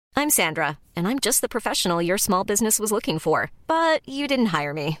I'm Sandra, and I'm just the professional your small business was looking for. But you didn't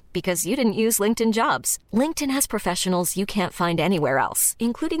hire me because you didn't use LinkedIn Jobs. LinkedIn has professionals you can't find anywhere else,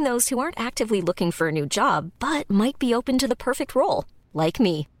 including those who aren't actively looking for a new job, but might be open to the perfect role, like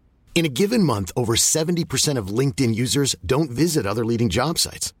me. In a given month, over 70% of LinkedIn users don't visit other leading job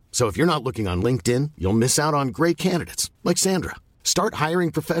sites. So if you're not looking on LinkedIn, you'll miss out on great candidates like Sandra. Start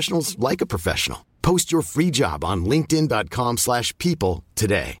hiring professionals like a professional. Post your free job on linkedin.com/people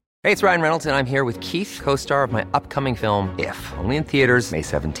today. Hey, it's Ryan Reynolds, and I'm here with Keith, co-star of my upcoming film, If, only in theaters May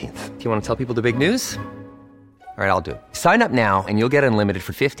 17th. Do you want to tell people the big news? All right, I'll do it. Sign up now and you'll get unlimited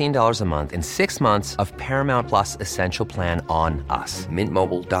for $15 a month and 6 months of Paramount Plus Essential Plan on us.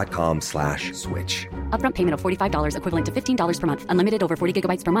 MintMobile.com/switch. Upfront payment of $45 equivalent to $15 per month. Unlimited over 40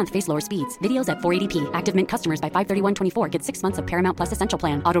 gigabytes per month. Face lower speeds. Videos at 480p. Active Mint customers by 531.24 get 6 months of Paramount Plus Essential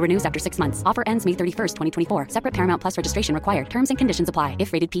Plan. Auto renews after 6 months. Offer ends May 31st, 2024. Separate Paramount Plus registration required. Terms and conditions apply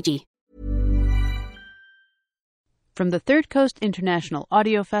if rated PG. From the Third Coast International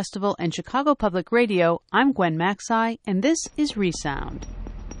Audio Festival and Chicago Public Radio, I'm Gwen Macsai, and this is Resound.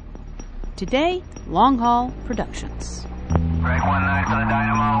 Today, Long Haul Productions. Break 19 for the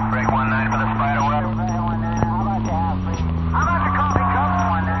Dynamo, break 19 for the Spiderweb. How about the coffee cup?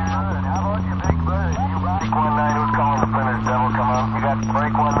 How about your big bird? Break 19, who's calling the finish? Devil, come on. You got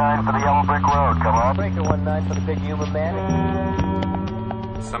break 19 for the Yellow Brick Road, come on. Break 19 for the Big Human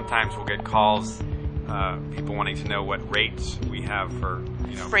Man. Sometimes we'll get calls, people wanting to know what rates we have for,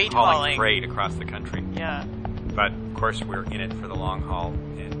 freight hauling freight across the country. Yeah. But, of course, we're in it for the long haul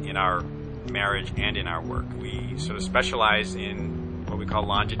in our marriage and in our work. We sort of specialize in what we call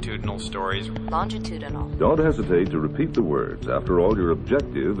longitudinal stories. Longitudinal. Don't hesitate to repeat the words. After all, your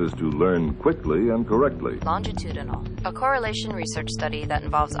objective is to learn quickly and correctly. Longitudinal. A correlation research study that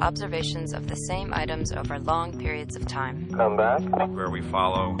involves observations of the same items over long periods of time. Come back. Where we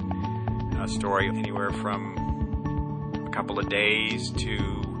follow a story anywhere from a couple of days to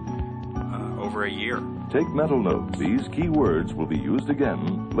over a year. Take mental notes. These key words will be used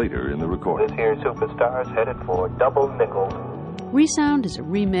again later in the recording. This here superstar is headed for double nickels. Resound is a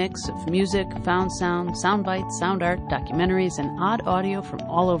remix of music, found sound, sound bites, sound art, documentaries, and odd audio from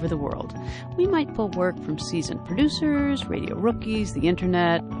all over the world. We might pull work from seasoned producers, radio rookies, the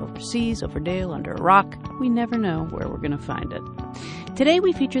internet, overseas, over Dale, under a rock. We never know where we're going to find it. Today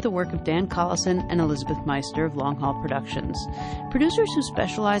we feature the work of Dan Collison and Elizabeth Meister of Long Haul Productions, producers who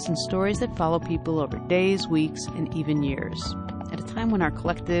specialize in stories that follow people over days, weeks, and even years. At a time when our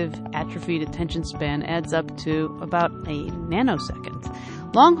collective atrophied attention span adds up to about a nanosecond,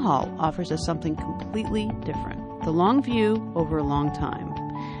 Long Haul offers us something completely different, the long view over a long time.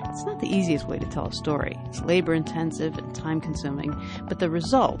 It's not the easiest way to tell a story. It's labor-intensive and time-consuming, but the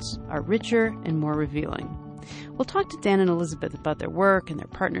results are richer and more revealing. We'll talk to Dan and Elizabeth about their work and their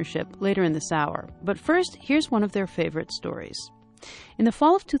partnership later in this hour. But first, here's one of their favorite stories. In the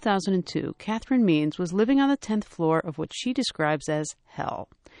fall of 2002, Catherine Means was living on the 10th floor of what she describes as hell,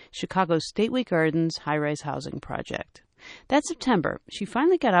 Chicago's Stateway Gardens high-rise housing project. That September, she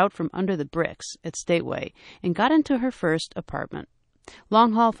finally got out from under the bricks at Stateway and got into her first apartment.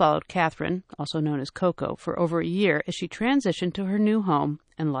 Long Haul followed Catherine, also known as Coco, for over a year as she transitioned to her new home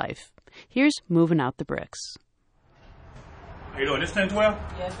and life. Here's Moving Out the Bricks. How you doing? This 10-12?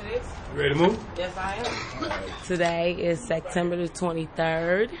 Yes, it is. You ready to move? Yes, I am. Today is September the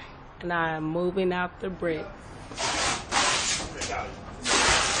 23rd, and I am moving out the bricks.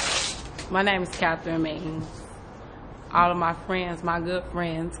 My name is Catherine Means. All of my friends, my good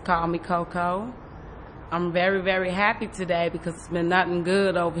friends, call me Coco. I'm very, very happy today because it's been nothing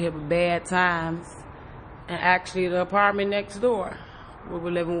good over here but bad times. And actually, the apartment next door, we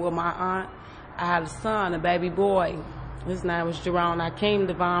were living with my aunt. I had a son, a baby boy. His name was Jerome Akeem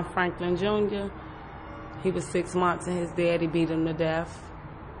Devon Franklin Jr. He was 6 months and his daddy beat him to death.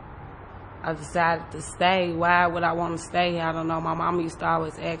 I decided to stay. Why would I want to stay? I don't know. My mama used to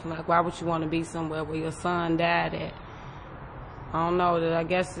always ask me, like, why would you want to be somewhere where your son died at? I don't know. I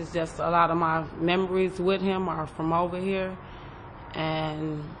guess it's just a lot of my memories with him are from over here.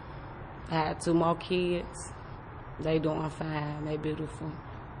 And I had 2 more kids. They doing fine. They beautiful.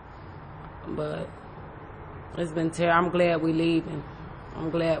 But it's been terrible. I'm glad we're leaving.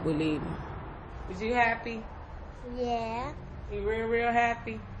 Is you happy? Yeah. You real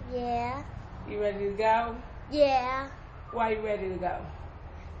happy? Yeah. You ready to go? Yeah. Why you ready to go?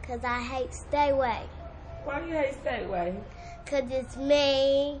 'Cause I hate Stateway. Why you hate Stateway? 'Cause it's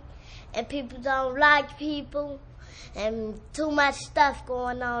mean, and people don't like people, and too much stuff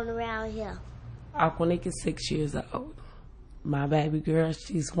going on around here. Aquanika's 6 years old. My baby girl,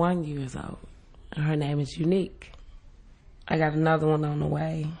 she's 1 year old. And her name is Unique. I got another one on the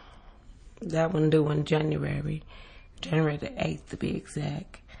way. That one due in January the 8th to be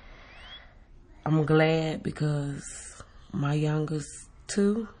exact. I'm glad because my youngest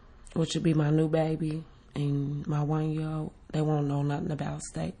 2, which would be my new baby, and my 1-year-old, they won't know nothing about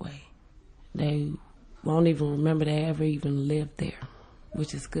Stateway. They won't even remember they ever even lived there,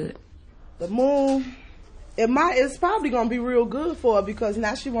 which is good. The move, it's probably going to be real good for her because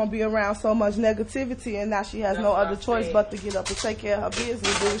now she won't be around so much negativity, and now she has no other choice but to get up and take care of her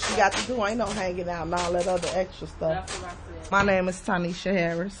business, do what she got to do. Ain't no hanging out and all that other extra stuff. My name is Tanisha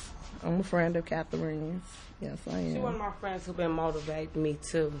Harris. I'm a friend of Catherine's. Yes, I am. She's one of my friends who's been motivating me,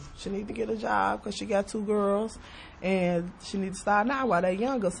 too. She need to get a job because she got 2 girls, and she need to start now while they're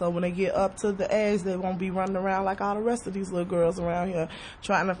younger, so when they get up to the age, they won't be running around like all the rest of these little girls around here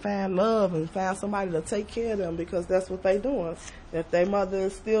trying to find love and find somebody to take care of them, because that's what they doing. If their mother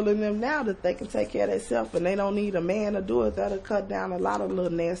is still in them now, that they can take care of themselves and they don't need a man to do it, that'll cut down a lot of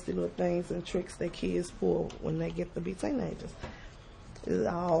little nasty little things and tricks that kids pull when they get to be teenagers. It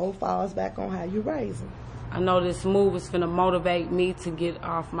all falls back on how you raise them. I know this move is going to motivate me to get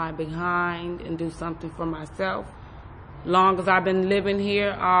off my behind and do something for myself. Long as I've been living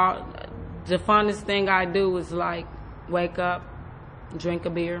here, the funnest thing I do is like wake up, drink a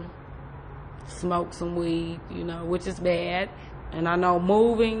beer, smoke some weed, which is bad. And I know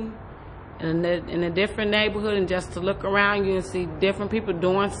moving in a different neighborhood and just to look around you and see different people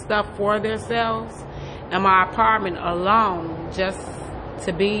doing stuff for themselves. And my apartment alone, just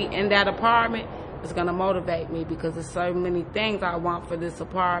to be in that apartment, is going to motivate me because there's so many things I want for this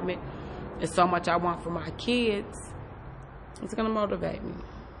apartment. There's so much I want for my kids. It's going to motivate me.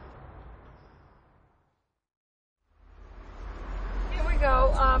 Here we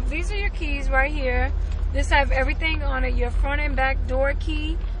go. These are your keys right here. This have everything on it. Your front and back door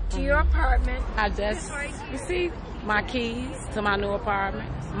key to your apartment. You see my keys to my new apartment,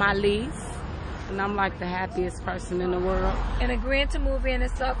 my lease. And I'm like the happiest person in the world. And agreeing to move in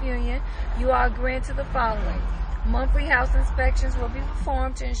South Union, you are agreeing to the following. Monthly house inspections will be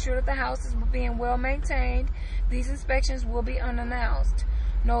performed to ensure that the house is being well maintained. These inspections will be unannounced.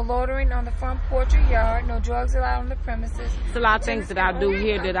 No loitering on the front porch or yard. No drugs allowed on the premises. There's a lot of things that I do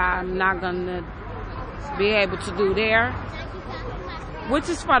here that I'm not going to be able to do there, which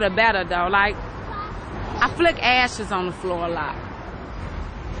is for the better, though. Like, I flick ashes on the floor a lot.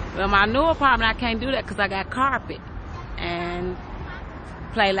 Well, my new apartment, I can't do that because I got carpet and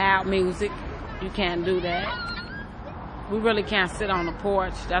play loud music. You can't do that. We really can't sit on the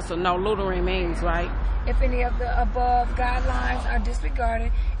porch. That's what no loitering means, right? If any of the above guidelines are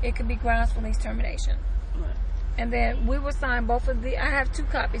disregarded, it could be grounds for lease termination. Right. And then we will sign both of the. I have 2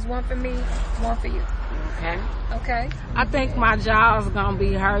 copies, one for me, one for you. Okay. Okay. I think my jaw's gonna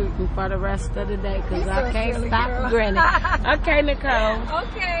be hurting for the rest of the day because I can't stop grinning. Okay, Nicole.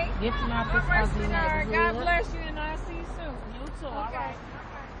 Okay. Get me out this ugly neighborhood. God bless you, and I'll see you soon. You too. Okay. All right.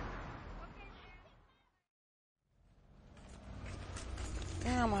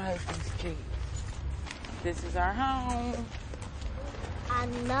 Now my husband's street. This is our home. I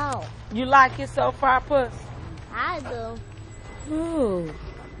know. You like it so far, Puss? I do. Ooh,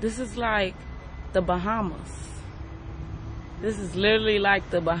 this is like the Bahamas. This is literally like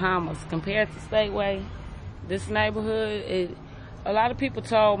the Bahamas compared to Stateway. This neighborhood, a lot of people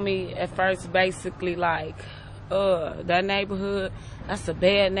told me at first basically like, that neighborhood, that's a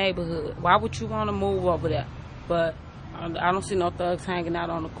bad neighborhood. Why would you want to move over there? But I don't see no thugs hanging out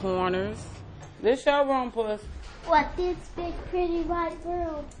on the corners. This your room, Puss. What, this big pretty white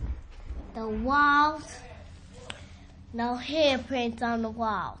room? The walls, no handprints on the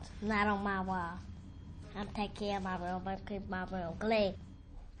walls. Not on my wall. I'm taking care of my room. I'm keeping my room clean.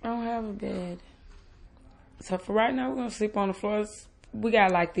 I don't have a bed. So for right now, we're going to sleep on the floors. We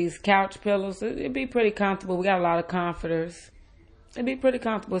got like these couch pillows. It'd be pretty comfortable. We got a lot of comforters. It'd be pretty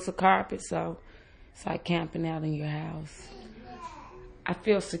comfortable. It's a carpet, so it's like camping out in your house. I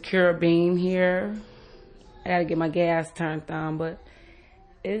feel secure being here. I got to get my gas turned on, but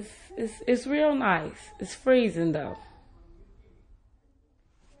it's real nice. It's freezing, though.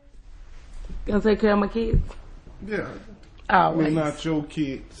 Gonna take care of my kids? Yeah. Always. We're not your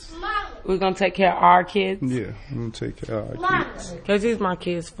kids. We're gonna take care of our kids? Yeah, I'm gonna take care of our kids. Because he's my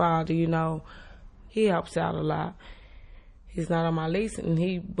kid's father, He helps out a lot. He's not on my lease,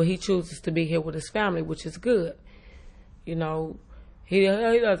 but he chooses to be here with his family, which is good. He doesn't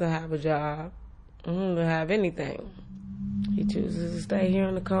have a job. He doesn't have anything. He chooses to stay here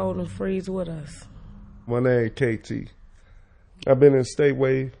in the cold and freeze with us. My name KT. I've been in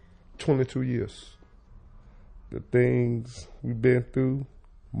Stateway 22 years. The things we've been through,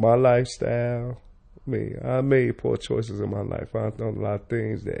 my lifestyle. I made poor choices in my life. I've done a lot of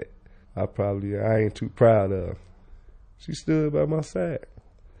things that I ain't too proud of. She stood by my side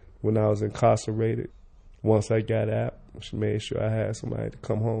when I was incarcerated. Once I got out, she made sure I had somebody to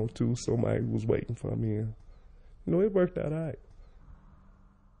come home to, somebody who was waiting for me. And, it worked out all right.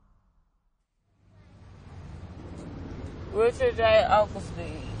 Richard J.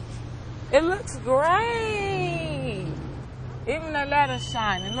 Oglesby. It looks great. Even the letter's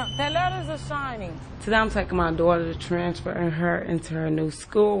shining. Look, the letters are shining. Today I'm taking my daughter to transfer her into her new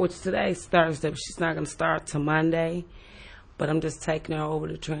school, which today's Thursday, but she's not going to start till Monday. But I'm just taking her over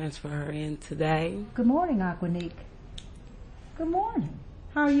to transfer her in today. Good morning, Aquanique. Good morning.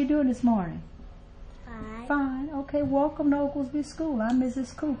 How are you doing this morning? Fine. Fine. Okay, welcome to Oglesby School. I'm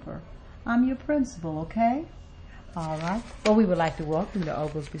Mrs. Cooper. I'm your principal, okay? All right. Well, we would like to welcome you to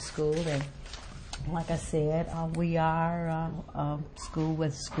Oglesby School. And like I said, we are a school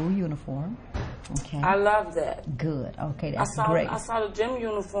with school uniform. Okay. I love that. Good. Okay, that's great. I saw the gym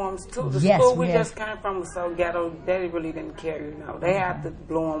uniforms too. The yes, school we just came from was so ghetto. They really didn't care, They have the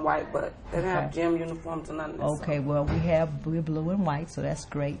blue and white, but they didn't have gym uniforms or none of that. Okay, well, we're blue and white, so that's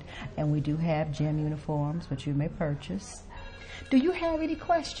great. And we do have gym uniforms, which you may purchase. Do you have any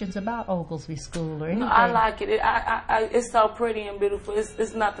questions about Oglesby School or anything? No, I like it. It's so pretty and beautiful.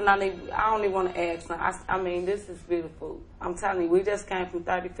 It's nothing I don't even want to ask. I mean, this is beautiful. I'm telling you, we just came from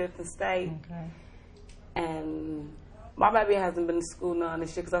 35th and State. Okay. And my baby hasn't been to school none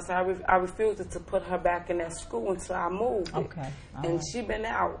this year because I said I refused to put her back in that school until I moved. Okay. And she's been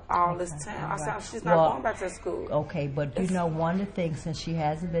out all this time. I said she's not going back to school. Okay, but one of the things, since she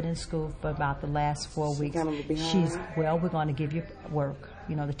hasn't been in school for about the last 4 weeks, we're going to give you work.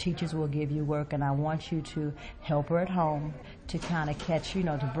 The teachers will give you work, and I want you to help her at home to kind of catch,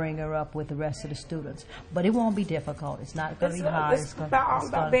 to bring her up with the rest of the students. But it won't be difficult. It's not going to be hard. It's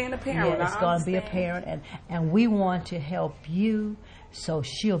about being a parent. Yeah, it's going to be a parent, and we want to help you so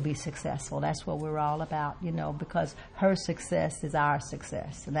she'll be successful. That's what we're all about, because her success is our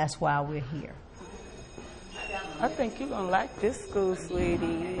success, and that's why we're here. I think you're going to like this school,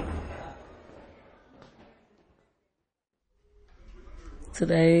 sweetie.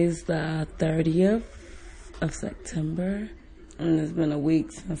 Today's the 30th of September, and it's been a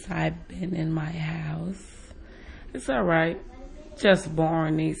week since I've been in my house. It's all right. Just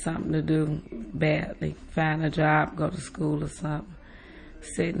boring, need something to do badly. Find a job, go to school or something.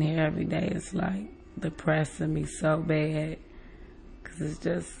 Sitting here every day is like depressing me so bad because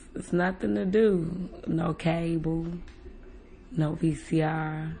it's nothing to do. No cable, no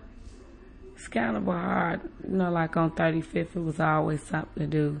VCR. It's kind of hard, like on 35th, it was always something to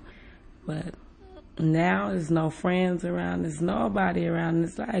do. But now there's no friends around, there's nobody around,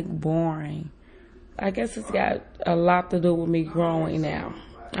 it's like boring. I guess it's got a lot to do with me growing now.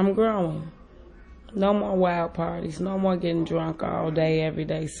 I'm growing. No more wild parties, no more getting drunk all day, every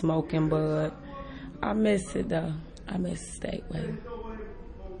day, smoking bud. I miss it though. I miss Stateway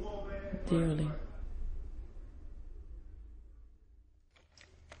dearly.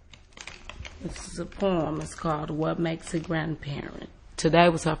 This is a poem. It's called What Makes a Grandparent. Today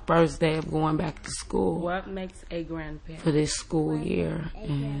was her first day of going back to school. What makes a grandparent? For this school year.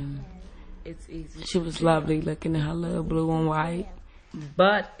 And it's easy. She was lovely looking at her little blue and white.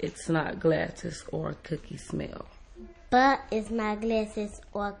 But it's not glasses or cookie smell. But it's not glasses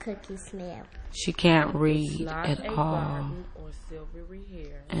or cookie smell. She can't read at all.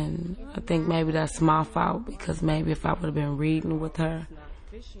 And I think maybe that's my fault because maybe if I would have been reading with her,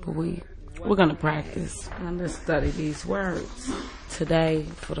 but we're going to practice and just study these words. Today,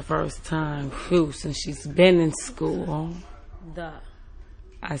 for the first time, since she's been in school,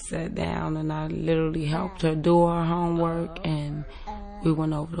 I sat down and I literally helped her do her homework, and we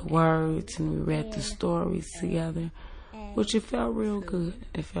went over the words and we read the stories together, which it felt real good.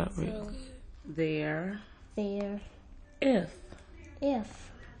 It felt real good. There. If.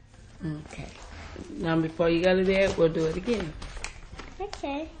 Okay. Now, before you go to there, we'll do it again.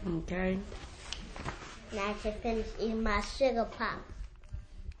 Okay. Now I can finish eating my sugar pop.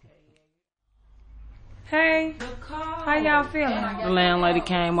 Hey, how y'all feeling? The landlady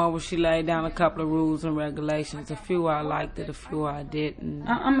came over. She laid down a couple of rules and regulations. A few I liked it, a few I didn't.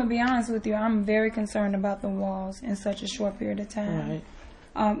 I'm going to be honest with you. I'm very concerned about the walls in such a short period of time.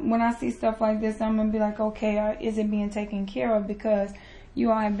 Right. When I see stuff like this, I'm going to be like, okay, is it being taken care of? Because you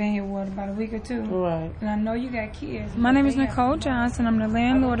all have been here, about a week or two? Right. And I know you got kids. My name is Nicole Johnson. I'm the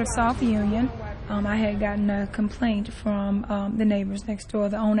landlord of South Union. I had gotten a complaint from the neighbors next door.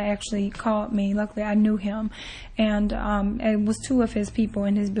 The owner actually called me. Luckily, I knew him. And it was 2 of his people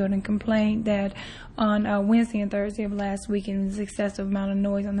in his building complained that on Wednesday and Thursday of last week, it was excessive amount of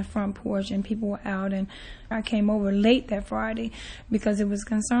noise on the front porch, and people were out. And I came over late that Friday because it was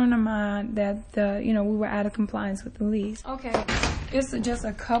concern of mine that, we were out of compliance with the lease. Okay, it's just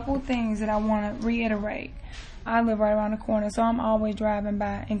a couple things that I want to reiterate. I live right around the corner, so I'm always driving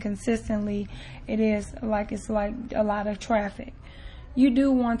by, and consistently it's like a lot of traffic. You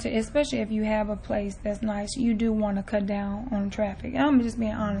do want to, especially if you have a place that's nice, you do want to cut down on traffic. I'm just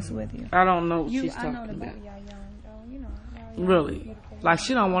being honest with you. I don't know what she's talking about. Really? Like,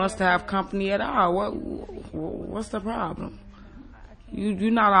 she don't want us to have company at all. What's the problem?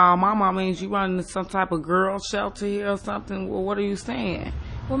 You're not our mama. Means you running some type of girl shelter here or something. Well, what are you saying?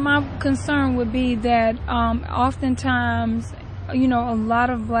 Well, my concern would be that oftentimes, a lot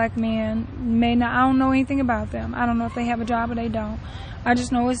of black men may not, I don't know anything about them. I don't know if they have a job or they don't. I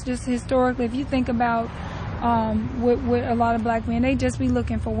just know it's just historically, if you think about with a lot of black men, they just be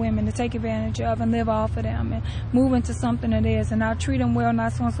looking for women to take advantage of and live off of them and move into something that is, and not treat them well,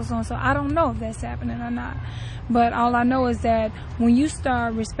 not so and so, so and so. I don't know if that's happening or not. But all I know is that when you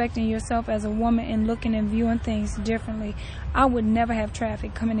start respecting yourself as a woman and looking and viewing things differently, I would never have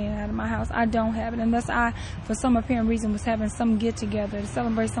traffic coming in and out of my house. I don't have it unless I, for some apparent reason, was having some get-together to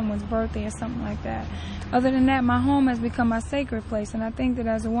celebrate someone's birthday or something like that. Other than that, my home has become my sacred place, and I think that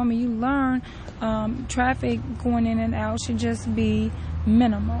as a woman, you learn traffic going in and out should just be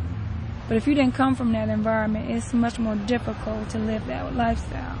minimal. But if you didn't come from that environment, it's much more difficult to live that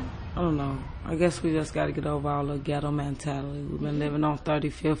lifestyle. I don't know. I guess we just got to get over our little ghetto mentality. We've been living on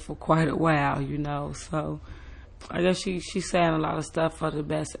 35th for quite a while, so I guess she's saying a lot of stuff for the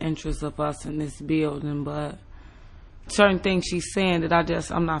best interest of us in this building, but certain things she's saying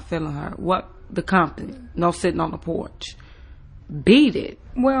that I'm not feeling her. What? The company. No sitting on the porch. Beat it.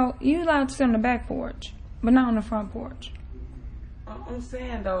 Well, you allowed to sit on the back porch, but not on the front porch. I'm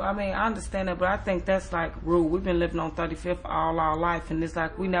saying, though, I understand that, but I think that's like rude. We've been living on 35th all our life, and it's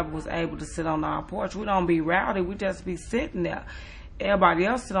like we never was able to sit on our porch. We don't be rowdy. We just be sitting there. Everybody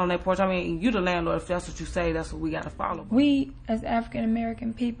else sit on their porch. You the landlord. If that's what you say, that's what we got to follow. We, as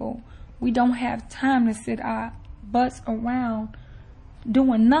African-American people, we don't have time to sit our butts around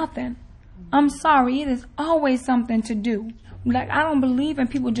doing nothing. I'm sorry, it is always something to do. Like, I don't believe in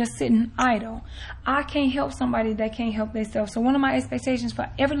people just sitting idle. I can't help somebody that can't help themselves. So one of my expectations for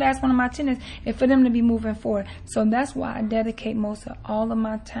every last one of my tenants is for them to be moving forward. So that's why I dedicate most of all of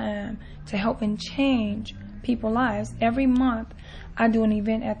my time to helping change people's lives. Every month, I do an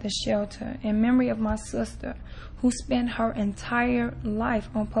event at the shelter in memory of my sister who spent her entire life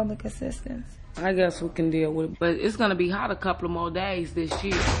on public assistance. I guess we can deal with it. But it's going to be hot a couple of more days this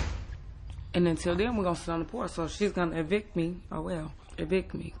year. And until then, we're going to sit on the porch. So she's going to evict me. Oh, well,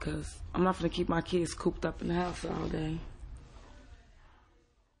 evict me, because I'm not going to keep my kids cooped up in the house all day.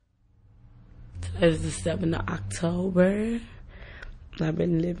 Today's the 7th of October. I've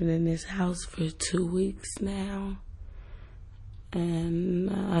been living in this house for 2 weeks now. And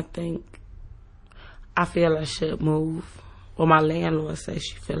I feel I should move. Well, my landlord says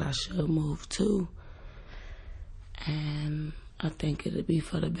she feel I should move, too. And I think it'll be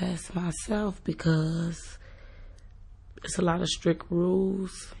for the best myself because it's a lot of strict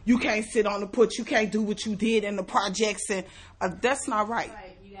rules. You can't sit on the porch. You can't do what you did in the projects, and that's not right.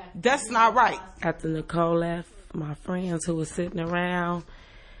 That's not right. After Nicole left, my friends who were sitting around,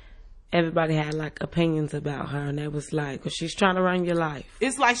 everybody had like opinions about her, and they was like, well, she's trying to run your life.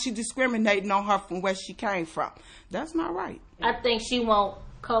 It's like she discriminating on her from where she came from. That's not right. I think she want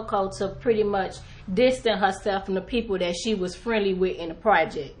Coco to pretty much distance herself from the people that she was friendly with in the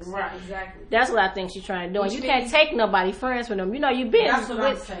projects. Right, exactly. That's what I think she's trying to do. And you can't take nobody friends with them. You've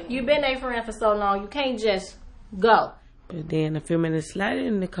been their friend for so long. You can't just go. But then a few minutes later,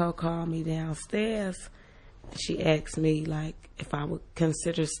 Nicole called me downstairs. She asked me like if I would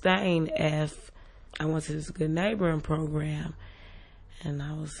consider staying if I went to this good neighboring program, and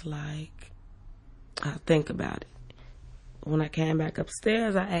I was like, I'll think about it. When I came back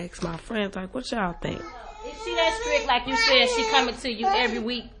upstairs, I asked my friends, like, what y'all think? Is she that strict, like you said, she coming to you every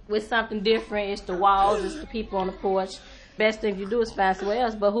week with something different? It's the walls, it's the people on the porch. Best thing you do is find somewhere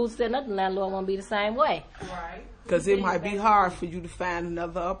else, but who's setting up the landlord won't be the same way. Right. Because it might be hard for you to find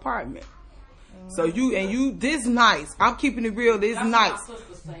another apartment. So this nice. I'm keeping it real, this nice.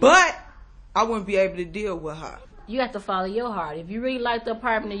 But I wouldn't be able to deal with her. You have to follow your heart. If you really like the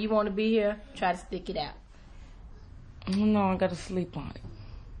apartment and you want to be here, try to stick it out. No, I gotta sleep on it.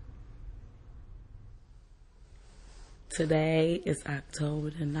 Today is October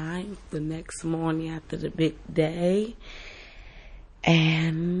the 9th, the next morning after the big day.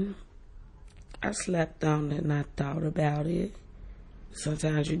 And I slept on it and I thought about it.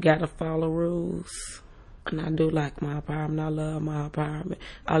 Sometimes you gotta follow rules. And I do like my apartment. I love my apartment.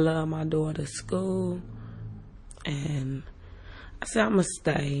 I love my daughter's school. And I said I'm gonna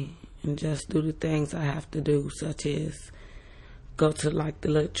stay and just do the things I have to do, such as go to like the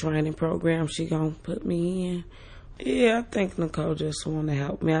little training program she gonna put me in. Yeah, I think Nicole just want to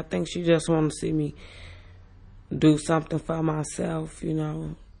help me. I think she just want to see me do something for myself, you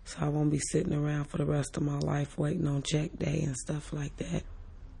know, so I won't be sitting around for the rest of my life waiting on check day and stuff like that.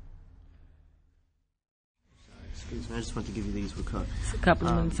 Excuse me, I just want to give you these. It's a couple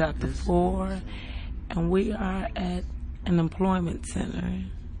of minutes after 4, and we are at an employment center.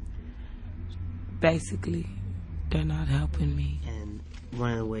 Basically, they're not helping me. And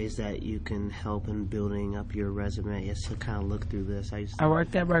one of the ways that you can help in building up your resume is to kind of look through this. I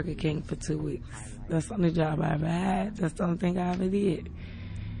worked at Burger King for 2 weeks. That's the only job I ever had. That's the only thing I ever did.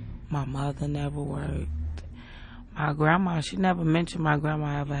 My mother never worked. My grandma, she never mentioned my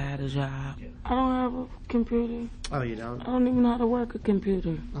grandma ever had a job. I don't have a computer. Oh, you don't? I don't even know how to work a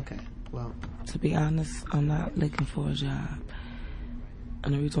computer. Okay, well. To be honest, I'm not looking for a job.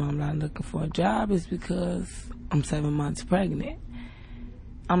 And the reason why I'm not looking for a job is because I'm 7 months pregnant.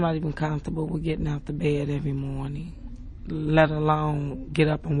 I'm not even comfortable with getting out the bed every morning, let alone get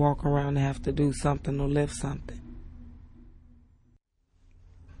up and walk around and have to do something or lift something.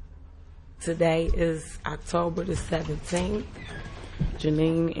 Today is October the 17th.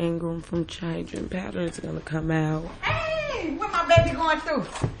 Janine Ingram from Changing Patterns is going to come out. Hey, what my baby going through?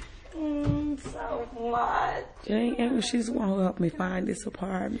 So much. Janine Ingram, she's the one who helped me find this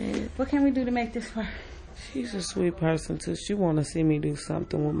apartment. What can we do to make this work? She's a sweet person, too. She want to see me do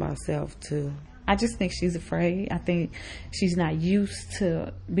something with myself, too. I just think she's afraid. I think she's not used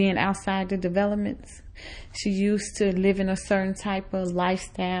to being outside the developments. She's used to living a certain type of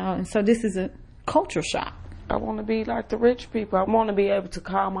lifestyle. And so this is a culture shock. I want to be like the rich people. I want to be able to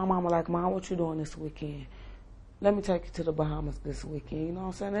call my mama like, Mom, what you doing this weekend? Let me take you to the Bahamas this weekend. You know what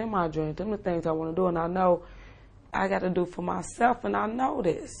I'm saying? They're my dreams. Them the things I want to do. And I know I got to do for myself. And I know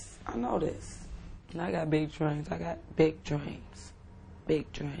this. I know this. And I got big dreams. I got big dreams.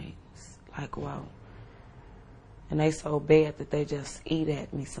 Big dreams. Like, whoa. And they so bad that they just eat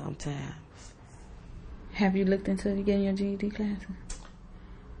at me sometimes. Have you looked into getting your GED classes?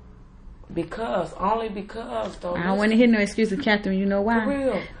 Only because, though. I don't want to hear no excuses, Catherine. You know why? For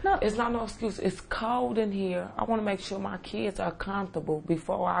real. No, it's not no excuse. It's cold in here. I want to make sure my kids are comfortable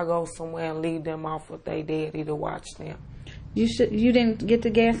before I go somewhere and leave them off with their daddy to watch them. You didn't get the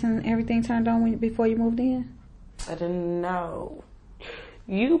gas and everything turned on before you moved in? I didn't know.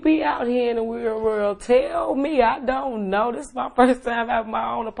 You be out here in the real world. Tell me. I don't know. This is my first time having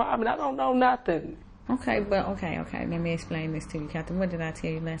my own apartment. I don't know nothing. Okay. Let me explain this to you, Catherine. What did I tell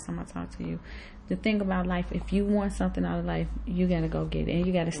you last time I talked to you? The thing about life, if you want something out of life, you got to go get it. And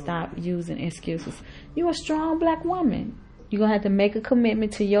you got to stop using excuses. You're a strong black woman. You're going to have to make a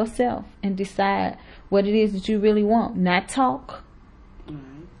commitment to yourself and decide what it is that you really want. Not talk.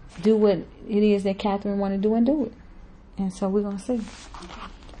 Do what it is that Catherine want to do and do it. And so we're going to see.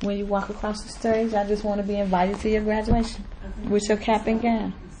 When you walk across the stage, I just want to be invited to your graduation with your cap and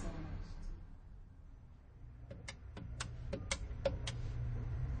gown.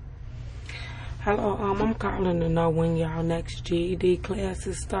 Hello, I'm calling to know when y'all next GED class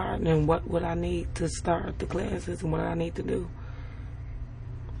is starting and what would I need to start the classes and what I need to do.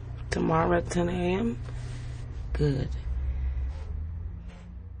 Tomorrow at 10 a.m.? Good.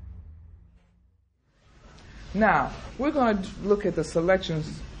 Now, we're going to look at the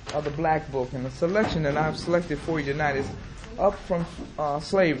selections of the Black Book, and the selection that I've selected for you tonight is Up From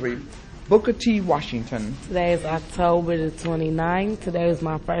Slavery, Booker T. Washington. Today is October the 29th. Today was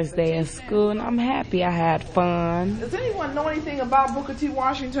my first day at school, and I'm happy. I had fun. Does anyone know anything about Booker T.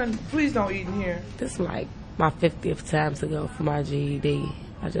 Washington? Please don't eat in here. This is like my 50th time to go for my GED.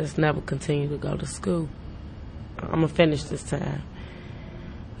 I just never continue to go to school. I'm going to finish this time.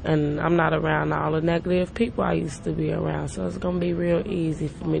 And I'm not around all the negative people I used to be around, so it's going to be real easy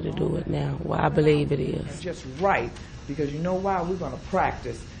for me to do it now. Well, I believe it is. It's just right, because you know why? We're going to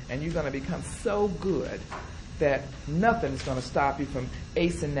practice, and you're going to become so good that nothing's going to stop you from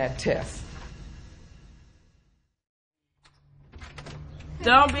acing that test.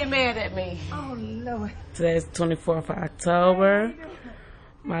 Don't be mad at me. Oh, Lord. Today's 24th of October.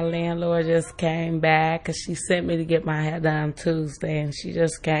 My landlord just came back because she sent me to get my hair done Tuesday, and she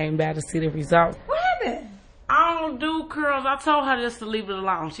just came back to see the results. What happened? I don't do curls. I told her just to leave it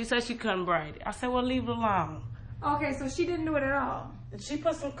alone. She said she couldn't braid it. I said, well, leave it alone. Okay, so she didn't do it at all. She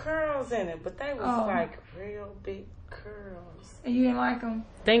put some curls in it, but they was like real big curls. And you didn't like them?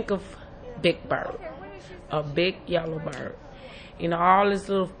 Think of Big Bird, a big yellow bird. You know, all his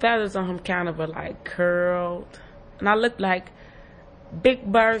little feathers on him kind of are like curled. And I looked like Big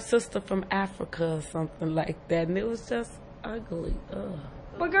Bird's sister from Africa or something like that. And it was just ugly. Ugh.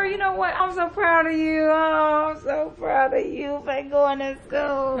 But girl, you know what? I'm so proud of you. Oh, I'm so proud of you for going to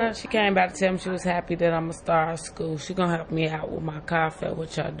school. She came back to tell me she was happy that I'm a star at school. She's going to help me out with my car fare,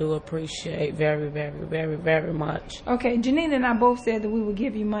 which I do appreciate very, very, very, very much. Okay, Janine and I both said that we would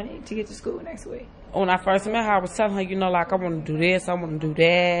give you money to get to school next week. When I first met her, I was telling her, you know, like, I want to do this, I want to do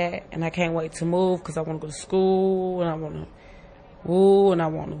that, and I can't wait to move because I want to go to school, and I want to woo, and I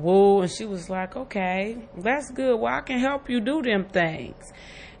want to woo. And she was like, okay, that's good. Well, I can help you do them things.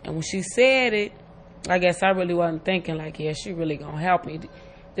 And when she said it, I guess I really wasn't thinking like, yeah, she really going to help me.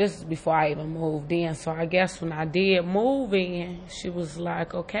 This is before I even moved in. So I guess when I did move in, she was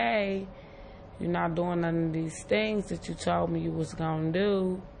like, okay, you're not doing none of these things that you told me you was going to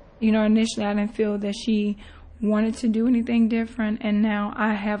do. You know, initially I didn't feel that she wanted to do anything different, and now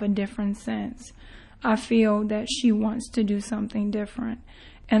I have a different sense. I feel that she wants to do something different,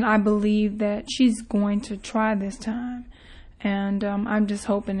 and I believe that she's going to try this time. And I'm just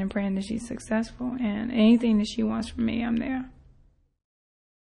hoping and praying that she's successful, and anything that she wants from me, I'm there.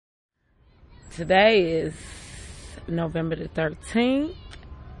 Today is November the 13th.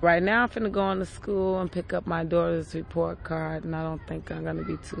 Right now I'm finna go into school and pick up my daughter's report card, and I don't think I'm gonna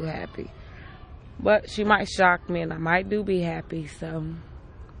be too happy. But she might shock me, and I might be happy, so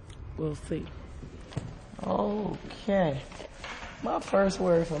we'll see. Okay. My first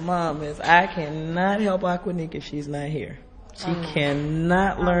word for Mom is I cannot help Aquanique if she's not here. She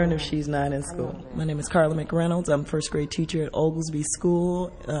cannot learn if she's not in school. My name is Carla McReynolds. I'm a first grade teacher at Oglesby School,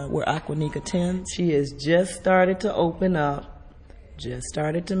 where Aquanique attends. She has just started to open up, just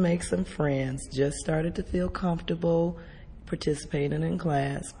started to make some friends, just started to feel comfortable participating in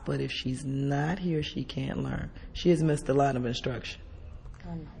class. But if she's not here, she can't learn. She has missed a lot of instruction.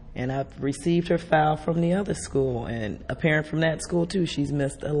 And I've received her file from the other school, and a parent from that school too. She's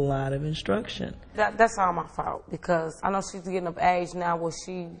missed a lot of instruction. That's all my fault, because I know she's getting of age now where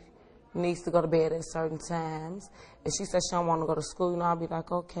she needs to go to bed at certain times. If she says she don't want to go to school, you know, I'll be like,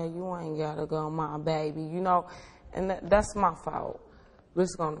 okay, you ain't got to go, my baby, you know. And that's my fault. We're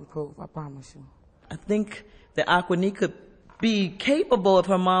just going to improve, I promise you. I think that Aquanique could be capable if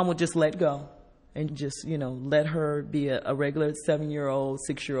her mom would just let go. And just, you know, let her be a regular 7-year-old,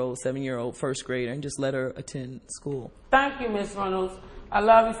 6-year-old, 7-year-old first grader, and just let her attend school. Thank you, Miss Reynolds. I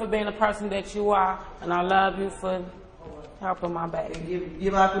love you for being the person that you are, and I love you for helping my baby.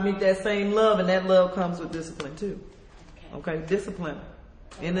 Give Aquanique that same love, and that love comes with discipline too. Okay, discipline.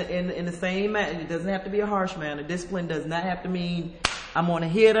 In the same manner. It doesn't have to be a harsh manner. Discipline does not have to mean I'm going to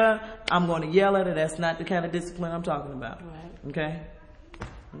hit her, I'm going to yell at her. That's not the kind of discipline I'm talking about. Right.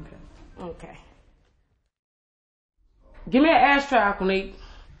 Okay. Give me an ashtray, Aquanique.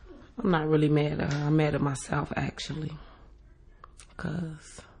 I'm not really mad at her. I'm mad at myself, actually.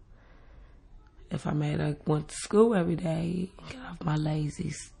 Because if I made her went to school every day, get off my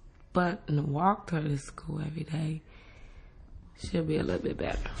lazy butt and walked her to school every day, she'll be a little bit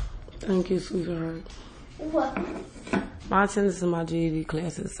better. Thank you, sweetheart. What? My attendance in my GED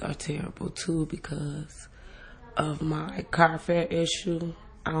classes are terrible, too, because of my car fare issue.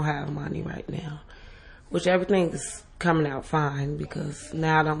 I don't have money right now, which everything is coming out fine, because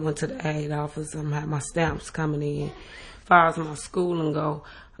now that I went to the aid office, I'm having my stamps coming in. As far as my schooling go,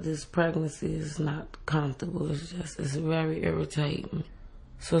 this pregnancy is not comfortable. It's very irritating.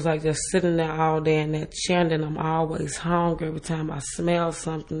 So it's like just sitting there all day in that chair, and then I'm always hungry. Every time I smell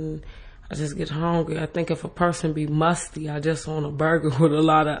something, I just get hungry. I think if a person be musty, I just want a burger with a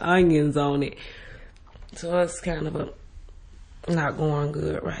lot of onions on it. So it's kind of not going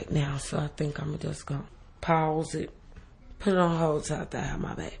good right now. So I think I'm just going to pause it, put it on hold till after I have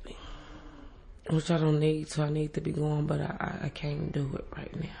my baby. Which I don't need, so I need to be going, but I can't do it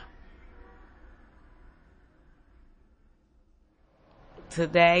right now.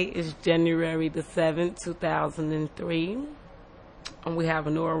 Today is January the 7th, 2003, and we have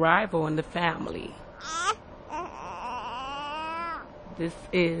a new arrival in the family. This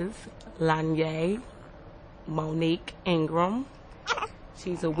is Lanye Monique Ingram.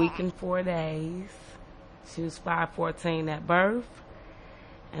 She's a week and 4 days. She was 5'14" at birth,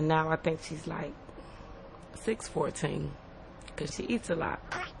 and now I think she's like 6'14", because she eats a lot.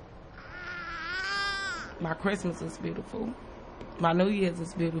 My Christmas was beautiful. My New Year's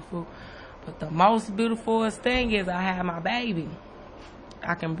was beautiful. But the most beautiful thing is I have my baby.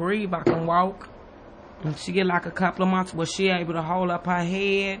 I can breathe, I can walk. And she get like a couple of months where she able to hold up her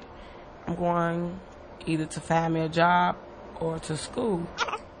head. I'm going either to find me a job or to school.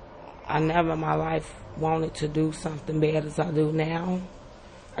 I never in my life wanted to do something bad as I do now.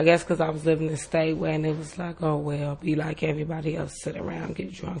 I guess because I was living in a state where and it was like, oh, well, be like everybody else, sit around,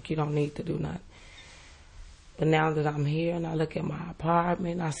 get drunk, you don't need to do nothing. But now that I'm here and I look at my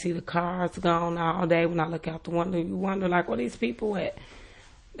apartment, I see the cars gone all day. When I look out the window, you wonder, like, where these people at?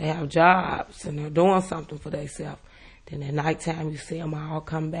 They have jobs and they're doing something for themselves. Then at nighttime, you see them all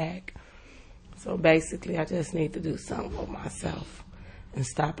come back. So basically, I just need to do something for myself and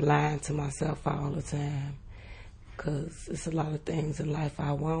stop lying to myself all the time. Because it's a lot of things in life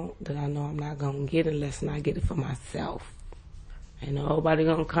I want that I know I'm not going to get unless I get it for myself. Ain't nobody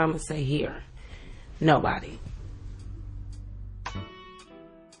going to come and say, here. Nobody.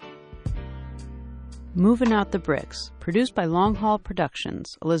 Moving Out the Bricks, produced by Long Haul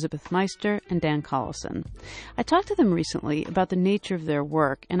Productions, Elizabeth Meister and Dan Collison. I talked to them recently about the nature of their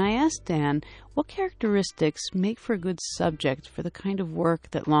work, and I asked Dan what characteristics make for a good subject for the kind of work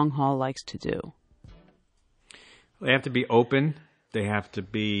that Long Haul likes to do. They have to be open. They have to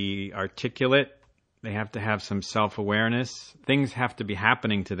be articulate. They have to have some self-awareness. Things have to be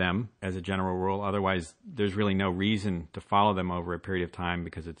happening to them as a general rule. Otherwise, there's really no reason to follow them over a period of time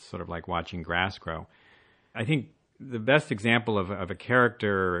because it's sort of like watching grass grow. I think the best example of a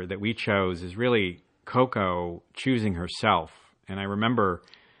character that we chose is really Coco choosing herself. And I remember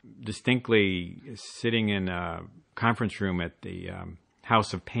distinctly sitting in a conference room at the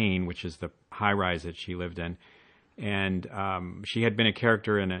House of Pain, which is the high-rise that she lived in. And she had been a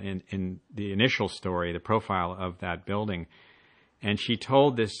character in the initial story, the profile of that building. And she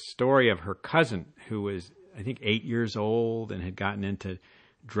told this story of her cousin, who was, I think, 8 years old and had gotten into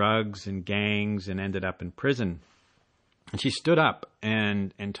drugs and gangs and ended up in prison. And she stood up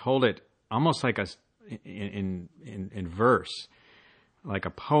and told it almost like in verse, like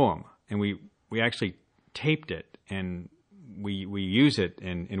a poem. And we actually taped it and we use it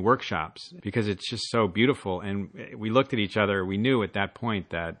in workshops because it's just so beautiful. And we looked at each other. We knew at that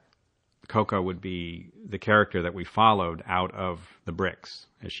point that Coco would be the character that we followed out of the bricks,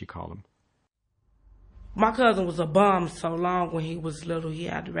 as she called them. My cousin was a bum so long when he was little. He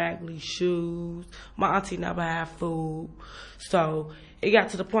had raggedy shoes. My auntie never had food. So it got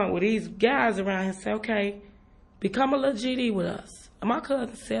to the point where these guys around here said, okay, become a little GD with us. And my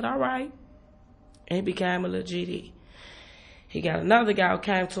cousin said, all right. And he became a little GD. He got another guy who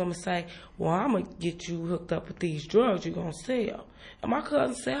came to him and say, well, I'm going to get you hooked up with these drugs you're going to sell. And my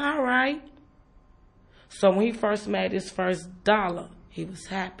cousin said, all right. So when he first made his first $1, he was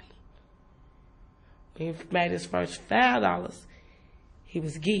happy. When he made his first $5, he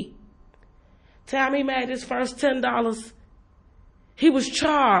was geeked. Time he made his first $10, he was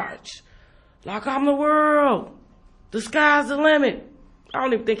charged. Like, I'm the world. The sky's the limit. I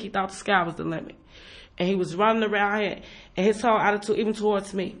don't even think he thought the sky was the limit. And he was running around here, and his whole attitude, even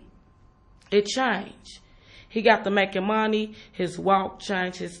towards me, it changed. He got to making money, his walk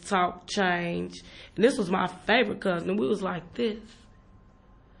changed, his talk changed. And this was my favorite cousin, and we was like this.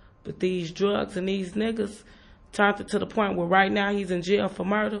 But these drugs and these niggas turned it to the point where right now he's in jail for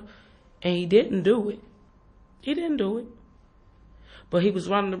murder, and he didn't do it. He didn't do it. But he was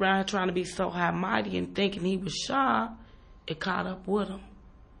running around here trying to be so high mighty and thinking he was shy, it caught up with him.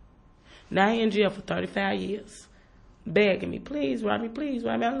 Now he in jail for 35 years, begging me, please write me,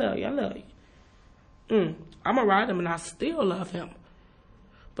 I love you, I love you. I'm going to write him, and I still love him,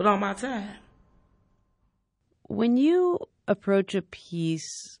 but on my time. When you approach a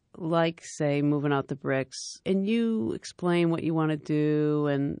piece like, say, Moving Out the Bricks, and you explain what you want to do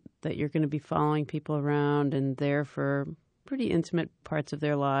and that you're going to be following people around and there for pretty intimate parts of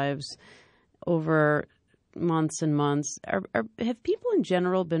their lives over months and months, have people in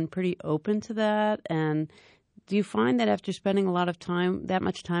general been pretty open to that? And do you find that after spending a lot of time, that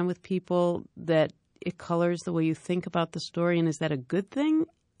much time with people, that it colors the way you think about the story? And is that a good thing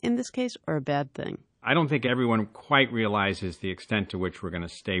in this case or a bad thing? I don't think everyone quite realizes the extent to which we're going to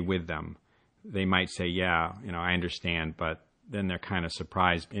stay with them. They might say, yeah, I understand, but then they're kind of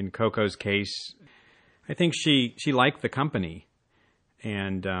surprised. In Coco's case, I think she liked the company.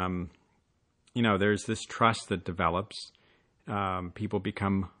 And, there's this trust that develops. People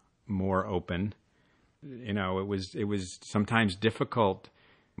become more open. It was sometimes difficult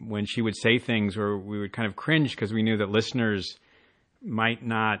when she would say things where we would kind of cringe because we knew that listeners might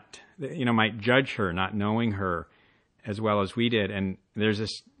not, might judge her, not knowing her as well as we did. And there's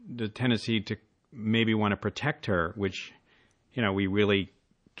the tendency to maybe want to protect her, which, we really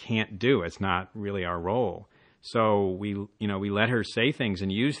can't do. It's not really our role. So we let her say things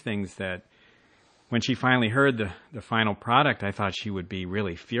and use things that when she finally heard the final product, I thought she would be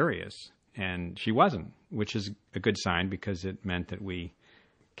really furious. And she wasn't, which is a good sign because it meant that we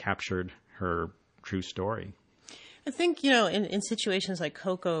captured her true story. I think, in situations like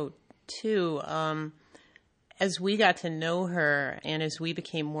Coco, too, as we got to know her and as we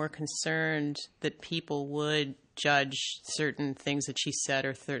became more concerned that people would judge certain things that she said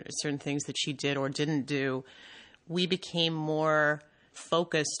or certain things that she did or didn't do, we became more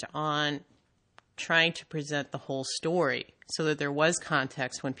focused on trying to present the whole story so that there was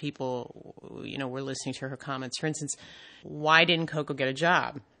context when people, were listening to her comments. For instance, why didn't Coco get a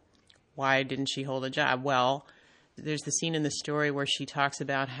job? Why didn't she hold a job? Well, there's the scene in the story where she talks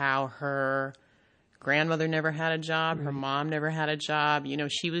about how her grandmother never had a job, her mom never had a job.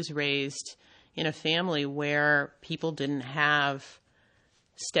 She was raised in a family where people didn't have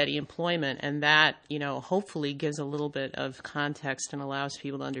steady employment, and that, hopefully gives a little bit of context and allows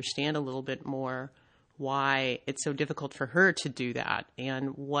people to understand a little bit more why it's so difficult for her to do that and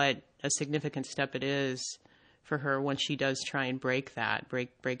what a significant step it is for her when she does try and break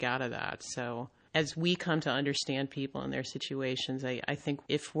out of that. So as we come to understand people and their situations, I think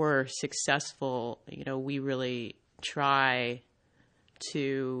if we're successful, we really try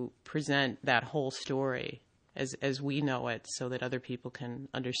to present that whole story as we know it so that other people can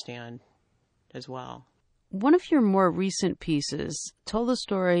understand as well. One of your more recent pieces told the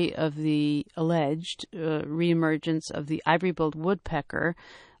story of the alleged reemergence of the ivory-billed woodpecker,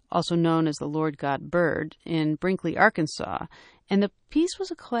 also known as the Lord God bird, in Brinkley, Arkansas. And the piece was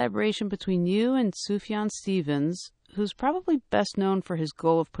a collaboration between you and Sufjan Stevens, who's probably best known for his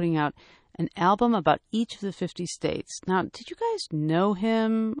goal of putting out an album about each of the 50 states. Now, did you guys know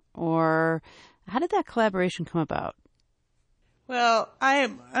him, or how did that collaboration come about? Well,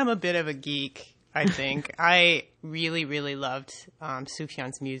 I'm a bit of a geek, I think. I really, really loved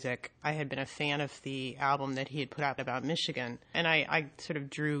Sufjan's music. I had been a fan of the album that he had put out about Michigan, and I sort of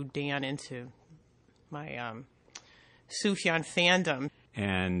drew Dan into my Sufjan fandom.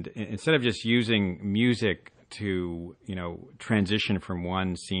 And instead of just using music to, transition from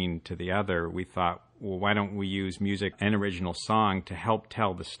one scene to the other, we thought, well, why don't we use music and original song to help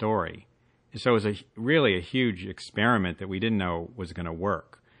tell the story? So it was really a huge experiment that we didn't know was going to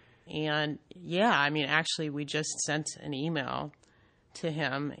work. And actually we just sent an email to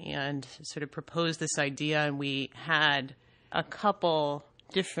him and sort of proposed this idea, and we had a couple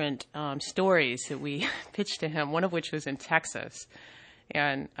different stories that we pitched to him, one of which was in Texas.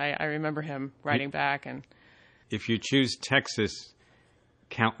 And I remember him writing back and... If you choose Texas,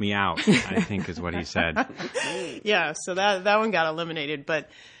 count me out, I think is what he said. Yeah, so that one got eliminated, but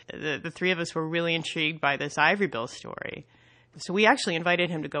the three of us were really intrigued by this Ivory Bill story. So we actually invited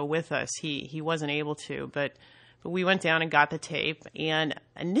him to go with us. He wasn't able to, but we went down and got the tape. And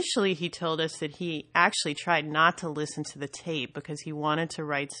initially he told us that he actually tried not to listen to the tape because he wanted to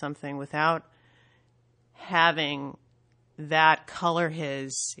write something without having that color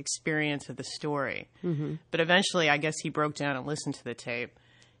his experience of the story. Mm-hmm. But eventually I guess he broke down and listened to the tape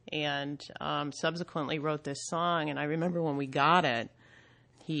and subsequently wrote this song. And I remember when we got it,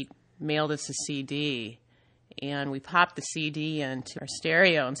 he mailed us a CD. And we popped the CD into our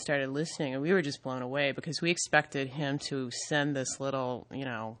stereo and started listening, and we were just blown away because we expected him to send this little,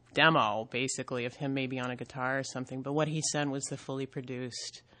 demo, basically, of him maybe on a guitar or something. But what he sent was the fully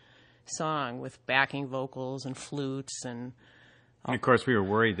produced song with backing vocals and flutes. And of course, we were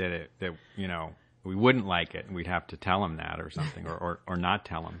worried that we wouldn't like it, and we'd have to tell him that or something, or not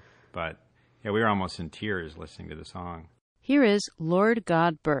tell him. But, yeah, we were almost in tears listening to the song. Here is Lord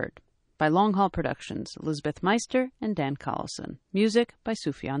God Bird by Long Haul Productions, Elizabeth Meister and Dan Collison. Music by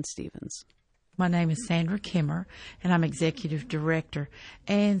Sufjan Stevens. My name is Sandra Kimmer, and I'm executive director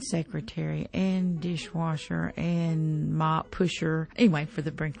and secretary and dishwasher and mop pusher, anyway, for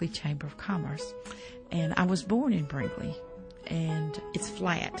the Brinkley Chamber of Commerce. And I was born in Brinkley, and it's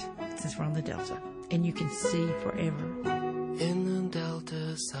flat since we're on the Delta, and you can see forever. In the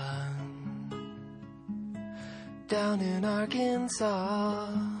Delta sun, down in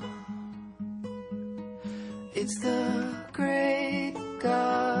Arkansas, it's the great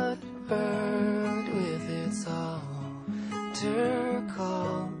God bird with its altar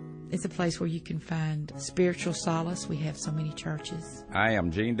call. It's a place where you can find spiritual solace. We have so many churches. I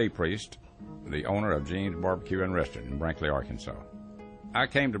am Gene DePriest, the owner of Gene's Barbecue and Restaurant in Brinkley, Arkansas. I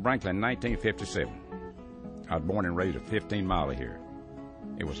came to Brinkley in 1957. I was born and raised 15 miles here.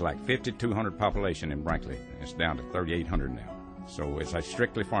 It was like 5,200 population in Brinkley. It's down to 3,800 now. So it's a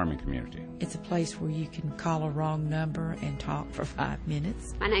strictly farming community. It's a place where you can call a wrong number and talk for 5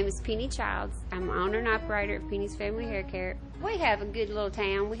 minutes. My name is Penny Childs. I'm owner and operator of Penny's Family Hair Care. We have a good little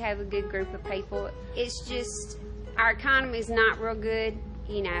town. We have a good group of people. It's just our economy is not real good.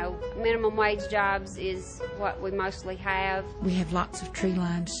 You know, minimum wage jobs is what we mostly have. We have lots of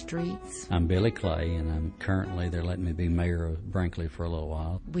tree-lined streets. I'm Billy Clay, and they're letting me be mayor of Brinkley for a little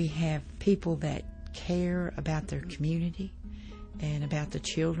while. We have people that care about their community and about the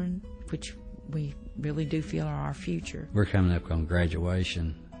children, which we really do feel are our future. We're coming up on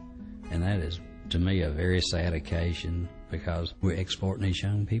graduation, and that is, to me, a very sad occasion because we're exporting these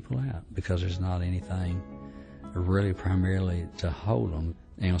young people out because there's not anything really primarily to hold them.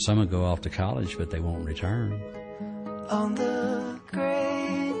 You know, some will go off to college, but they won't return. On the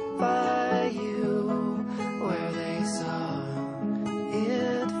great bayou where they saw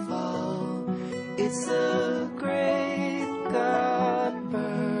it fall, it's the great God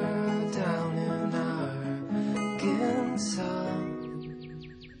bird down in Arkansas.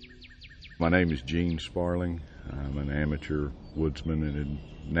 My name is Gene Sparling. I'm an amateur woodsman and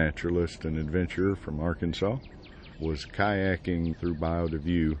naturalist and adventurer from Arkansas. Was kayaking through Bayou de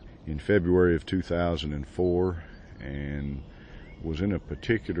View in February of 2004 and was in a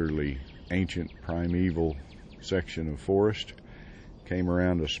particularly ancient primeval section of forest. Came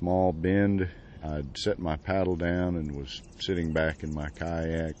around a small bend. I'd set my paddle down and was sitting back in my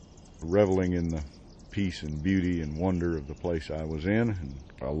kayak, reveling in the peace and beauty and wonder of the place I was in. And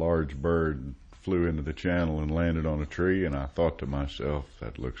a large bird flew into the channel and landed on a tree, and I thought to myself,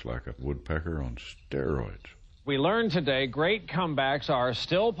 that looks like a woodpecker on steroids. We learned today great comebacks are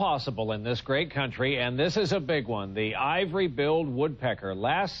still possible in this great country, and this is a big one. The ivory-billed woodpecker,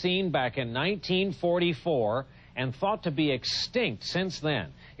 last seen back in 1944 and thought to be extinct since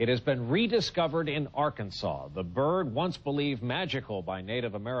then. It has been rediscovered in Arkansas. The bird, once believed magical by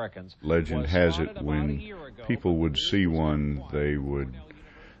Native Americans. Legend has it when people would see one, they would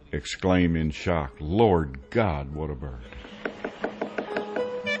exclaim in shock, "Lord God, what a bird."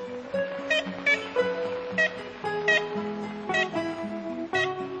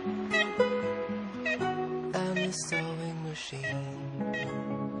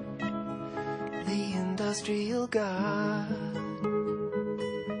 Industrial God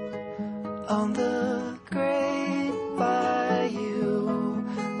on the great bayou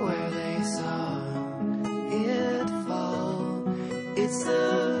where they saw it fall. It's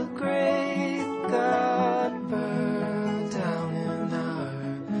the great God bird down in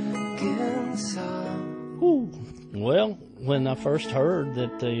Arkansas. Ooh. Well, when I first heard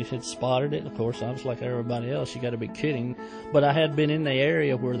that they had spotted it, of course, I was like everybody else, you got to be kidding. But I had been in the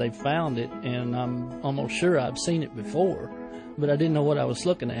area where they found it, and I'm almost sure I've seen it before, but I didn't know what I was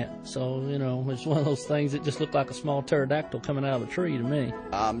looking at. So, you know, it's one of those things that just looked like a small pterodactyl coming out of a tree to me.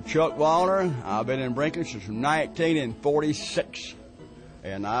 I'm Chuck Walner. I've been in Brinkley since 1946,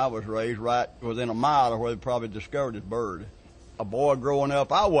 and I was raised right within a mile of where they probably discovered this bird. A boy growing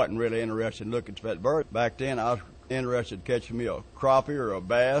up, I wasn't really interested in looking for that bird. Back then, I was interested in catching me a crappie or a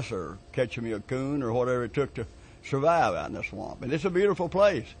bass or catching me a coon or whatever it took to survive out in the swamp. And it's a beautiful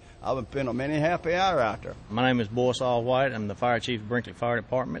place. I've spent a many happy hour out there. My name is Boyce Allwhite. I'm the fire chief of Brinkley Fire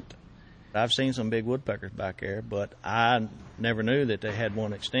Department. I've seen some big woodpeckers back there, but I never knew that they had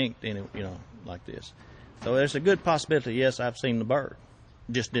one extinct, like this. So there's a good possibility, yes, I've seen the bird.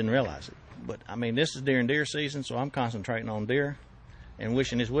 Just didn't realize it. But, I mean, this is during deer season, so I'm concentrating on deer and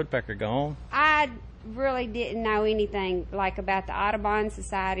wishing this woodpecker gone. I really didn't know anything like about the Audubon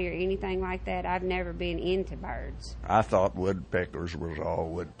Society or anything like that. I've never been into birds. I thought woodpeckers was all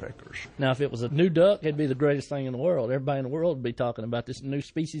woodpeckers. Now, if it was a new duck, it'd be the greatest thing in the world. Everybody in the world would be talking about this new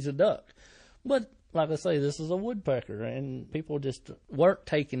species of duck. But, like I say, this is a woodpecker, and people just weren't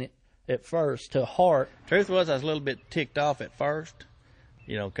taking it at first to heart. Truth was, I was a little bit ticked off at first,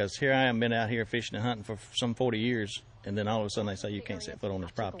 because here I am, been out here fishing and hunting for some 40 years. And then all of a sudden they say you can't set foot on this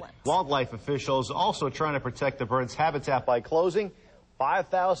property. Wildlife officials also trying to protect the bird's habitat by closing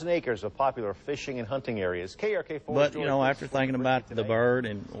 5,000 acres of popular fishing and hunting areas. KRK4. But, after thinking about the bird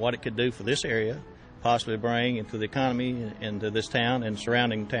and what it could do for this area, possibly bring into the economy into this town and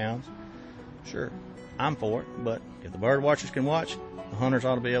surrounding towns, sure, I'm for it. But if the bird watchers can watch, the hunters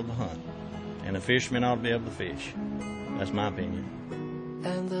ought to be able to hunt. And the fishermen ought to be able to fish. That's my opinion.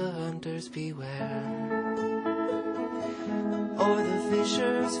 And the hunters beware, or the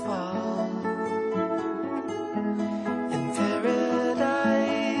fishers fall. And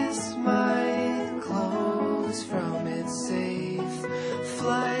paradise might close from its safe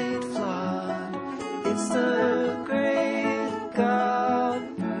flight flood. It's the great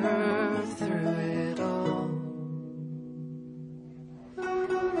God birth through it all.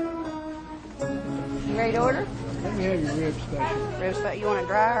 burgers, but you want it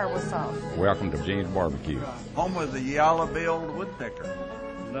dry or with sauce? Welcome to Gene's Barbecue. Home of the yellow-billed woodpecker.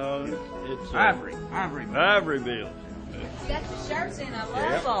 No, it's Ivory bill. You got the shirts in. I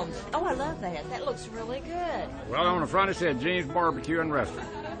love them. Oh, I love that. That looks really good. Well, on the front it says Gene's Barbecue and Restaurant.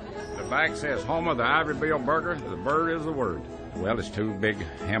 The back says home of the Ivory Bill Burger. The bird is the word. Well, it's 2 big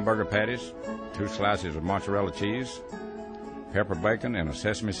hamburger patties, 2 slices of mozzarella cheese, pepper bacon, and a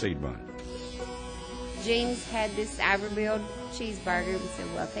sesame seed bun. Gene's had this Ivory-billed cheeseburger and said,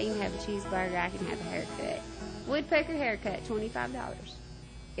 well, if he can have a cheeseburger, I can have a haircut. Woodpecker haircut, $25.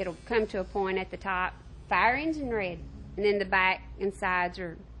 It'll come to a point at the top, fire engine red, and then the back and sides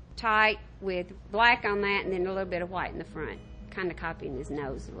are tight with black on that and then a little bit of white in the front, kind of copying his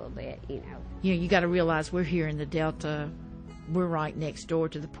nose a little bit, you know. You know, you got to realize we're here in the Delta. We're right next door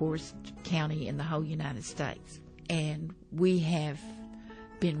to the poorest county in the whole United States. And we have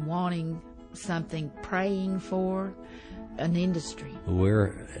been wanting something, praying for an industry.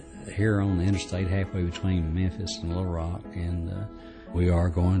 We're here on the interstate halfway between Memphis and Little Rock, and we are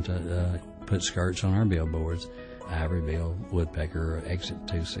going to put skirts on our billboards. Ivory Bill Woodpecker, exit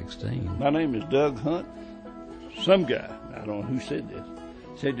 216. My name is Doug Hunt. Some guy, I don't know who said this,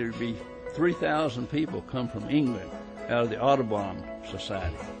 said there'd be 3,000 people come from England out of the Audubon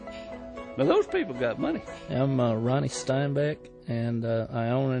Society. Now, those people got money. I'm Ronnie Steinbeck, and I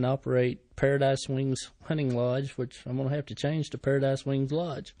own and operate Paradise Wings Hunting Lodge, which I'm going to have to change to Paradise Wings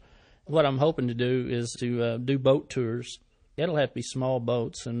Lodge. What I'm hoping to do is to do boat tours. It'll have to be small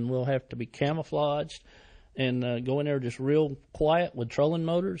boats, and we'll have to be camouflaged and go in there just real quiet with trolling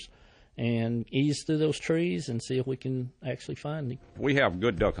motors and ease through those trees and see if we can actually find him. We have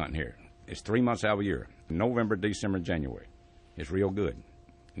good duck hunting here. It's 3 months out of the year, November, December, January. It's real good,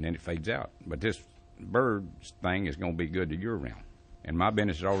 and then it fades out. But this bird thing is going to be good to year-round. And my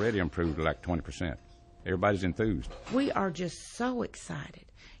business has already improved to like 20%. Everybody's enthused. We are just so excited.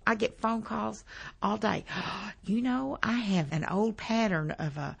 I get phone calls all day. You know, I have an old pattern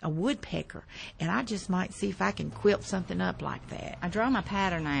of a woodpecker, and I just might see if I can quilt something up like that. I draw my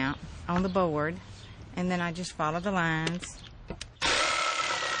pattern out on the board, and then I just follow the lines.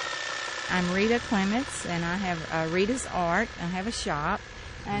 I'm Rita Clements, and I have Rita's Art. I have a shop,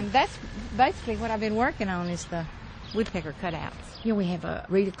 and that's basically what I've been working on is the woodpecker cutouts. You know, we have a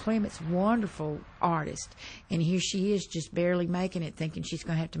Rita Clements, wonderful artist, and here she is just barely making it, thinking she's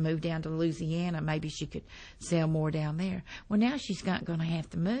going to have to move down to Louisiana. Maybe she could sell more down there. Well, now she's not going to have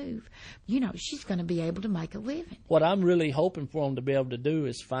to move. You know, she's going to be able to make a living. What I'm really hoping for them to be able to do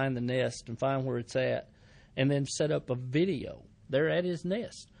is find the nest and find where it's at, and then set up a video there at his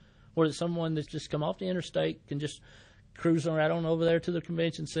nest, where someone that's just come off the interstate can just cruise right on over there to the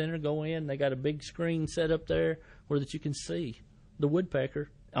convention center, go in. They got a big screen set up there where that you can see the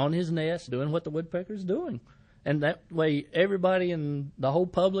woodpecker on his nest doing what the woodpecker's doing. And that way everybody in the whole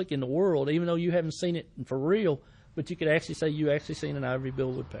public in the world, even though you haven't seen it for real, but you could actually say you actually seen an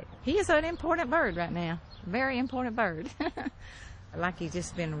ivory-billed woodpecker. He is an important bird right now. Very important bird. Like he's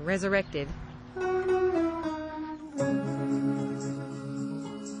just been resurrected.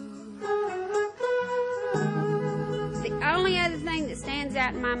 The only other thing that stands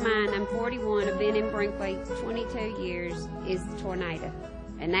out in my mind, I'm 41, I've been in Brinkley 22 years, is the tornado.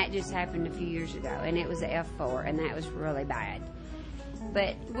 And that just happened a few years ago, and it was a F4, and that was really bad.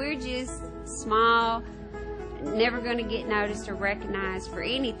 But we're just small, never going to get noticed or recognized for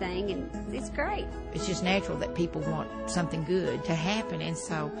anything, and it's great. It's just natural that people want something good to happen, and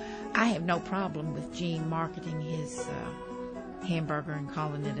so I have no problem with Gene marketing his hamburger and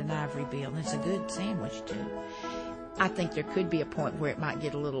calling it an Ivory Bill. And it's a good sandwich, too. I think there could be a point where it might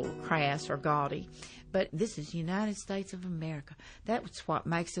get a little crass or gaudy, but this is the United States of America. That's what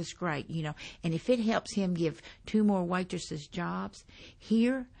makes us great, you know. And if it helps him give 2 more waitresses jobs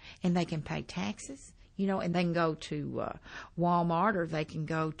here, and they can pay taxes, you know, and they can go to Walmart, or they can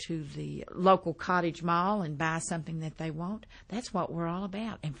go to the local cottage mall and buy something that they want, that's what we're all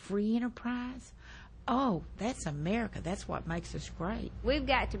about. And free enterprise, oh, that's America. That's what makes us great. We've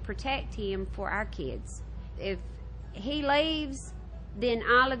got to protect him for our kids. If he leaves, then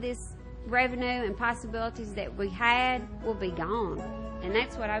all of this revenue and possibilities that we had will be gone. And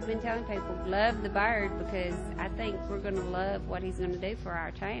that's what I've been telling people, love the bird, because I think we're going to love what he's going to do for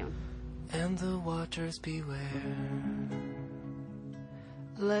our town. And the watchers beware,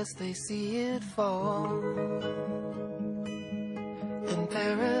 lest they see it fall. And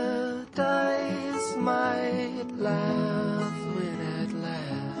paradise might laugh when at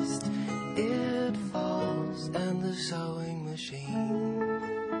last it falls, and the sewing machine,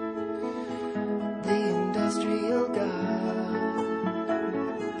 the industrial god,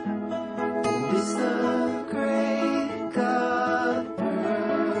 and it's the great god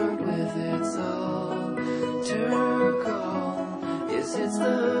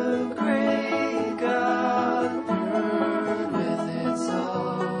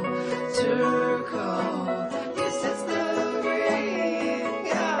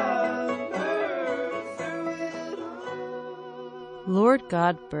Lord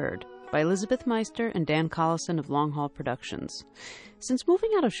God Bird by Elizabeth Meister and Dan Collison of Long Haul Productions. Since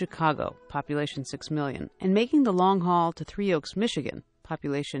moving out of Chicago, population 6 million, and making the long haul to Three Oaks, Michigan,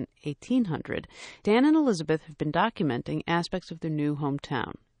 population 1,800, Dan and Elizabeth have been documenting aspects of their new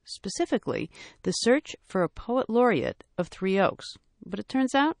hometown, specifically the search for a poet laureate of Three Oaks. But it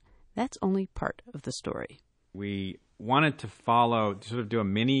turns out that's only part of the story. We wanted to sort of do a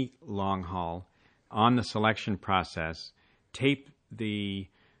mini long haul on the selection process, tape the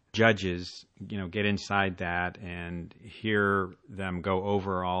judges, get inside that and hear them go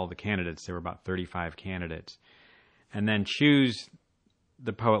over all the candidates. There were about 35 candidates. And then choose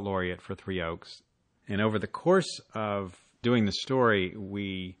the poet laureate for Three Oaks. And over the course of doing the story,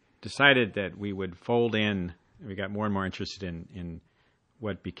 we decided that we would fold in, we got more and more interested in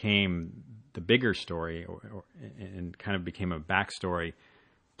what became the bigger story and kind of became a backstory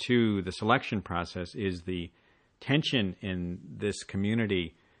to the selection process, is the tension in this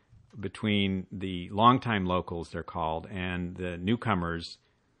community between the longtime locals, they're called, and the newcomers,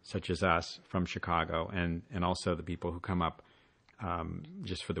 such as us from Chicago, and also the people who come up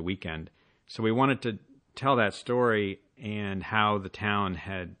just for the weekend. So we wanted to tell that story and how the town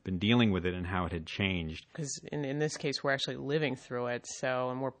had been dealing with it and how it had changed. Because in this case, we're actually living through it,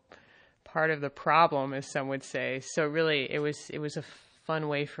 and we're part of the problem, as some would say. So really, it was a fun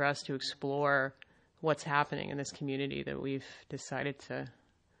way for us to explore what's happening in this community that we've decided to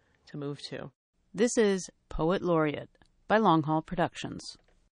move to. This is Poet Laureate by Long Haul Productions.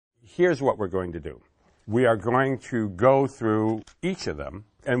 Here's what we're going to do. We are going to go through each of them,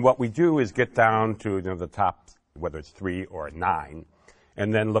 and what we do is get down to the top, whether it's 3 or 9,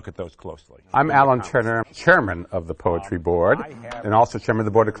 and then look at those closely. I'm Alan Turner, chairman of the Poetry Board, and also chairman of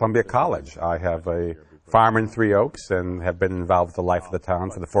the board of Columbia College. I have a farm in Three Oaks and have been involved with the life of the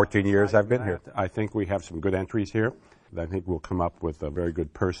town for the 14 years I've been here. I think we have some good entries here. I think we'll come up with a very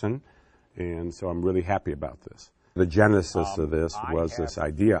good person, and so I'm really happy about this. The genesis of this was this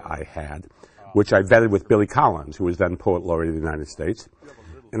idea I had, which I vetted with Billy Collins, who was then Poet Laureate of the United States.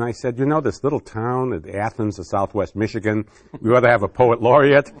 And I said, this little town at Athens of southwest Michigan, we ought to have a Poet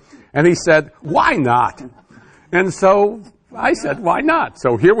Laureate. And he said, why not? And so I said, why not?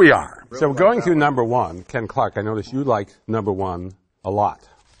 So here we are. So going through number 1, Ken Clark, I noticed you liked number 1 a lot.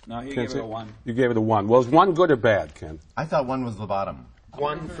 No, he gave it a 1. You gave it a 1. Well, is 1 good or bad, Ken? I thought 1 was the bottom.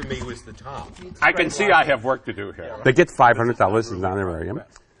 1 for me was the top. I can see I have work to do here. They get $500 in honorarium.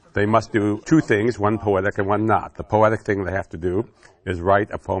 They must do 2 things, 1 poetic and 1 not. The poetic thing they have to do is write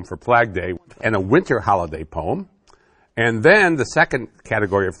a poem for Flag Day and a winter holiday poem. And then the second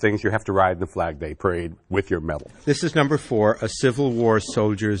category of things, you have to ride in the Flag Day parade with your medal. This is number 4, a Civil War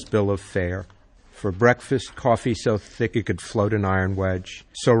soldier's bill of fare. For breakfast, coffee so thick it could float an iron wedge,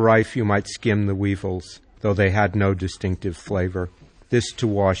 so rife you might skim the weevils, though they had no distinctive flavor. This to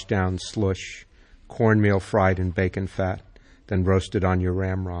wash down slush, cornmeal fried in bacon fat, then roasted on your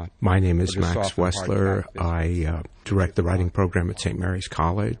ramrod. My name is Max Wessler. I direct the writing program at St. Mary's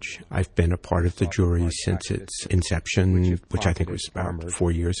College. I've been a part of the jury since its inception, which I think was about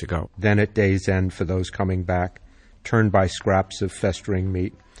 4 years ago. Then at day's end, for those coming back, turned by scraps of festering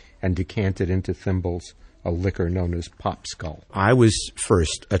meat and decanted into thimbles, a liquor known as Pop Skull. I was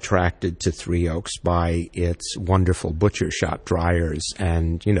first attracted to Three Oaks by its wonderful butcher shop dryers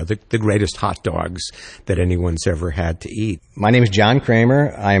and, the greatest hot dogs that anyone's ever had to eat. My name is John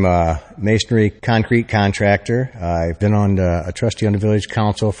Kramer. I'm a masonry concrete contractor. I've been on a trustee on the village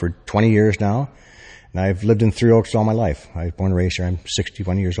council for 20 years now, and I've lived in Three Oaks all my life. I was born and raised here. I'm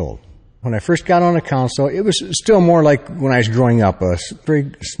 61 years old. When I first got on the council, it was still more like when I was growing up, a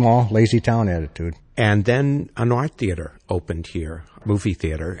very small, lazy town attitude. And then an art theater opened here, movie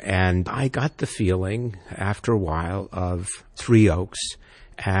theater, and I got the feeling after a while of Three Oaks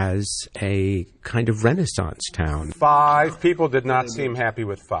as a kind of Renaissance town. 5 people did not seem happy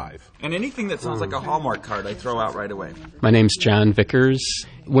with 5. And anything that sounds like a Hallmark card, I throw out right away. My name's John Vickers.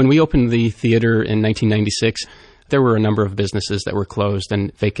 When we opened the theater in 1996, there were a number of businesses that were closed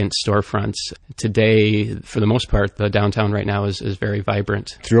and vacant storefronts. Today, for the most part, the downtown right now is very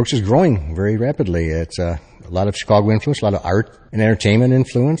vibrant. Three Oaks is growing very rapidly. It's a lot of Chicago influence, a lot of art and entertainment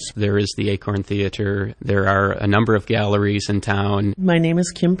influence. There is the Acorn Theater. There are a number of galleries in town. My name is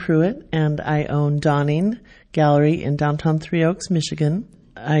Kim Pruitt, and I own Dawning Gallery in downtown Three Oaks, Michigan.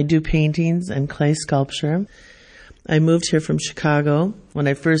 I do paintings and clay sculpture. I moved here from Chicago. When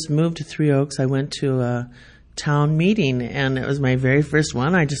I first moved to Three Oaks, I went to a town meeting, and it was my very first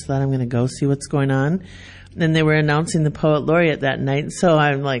one. I just thought I'm going to go see what's going on. And they were announcing the Poet Laureate that night, so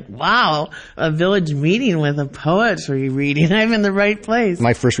I'm like, wow, a village meeting with a poetry reading. I'm in the right place.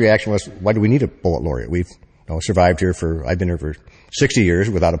 My first reaction was, why do we need a Poet Laureate? We've survived here I've been here for 60 years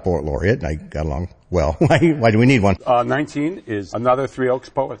without a poet laureate, and I got along well. Why do we need one? 19 is another Three Oaks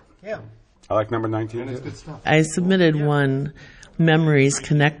poet. Yeah. I like number 19. It's good stuff. I submitted one, Memories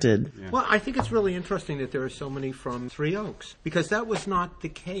Connected. Yeah. Well, I think it's really interesting that there are so many from Three Oaks, because that was not the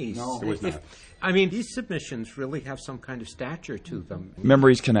case. No, it was not. I mean, these submissions really have some kind of stature to them.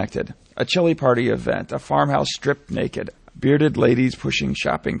 Memories Connected, a chili party event, a farmhouse stripped naked, bearded ladies pushing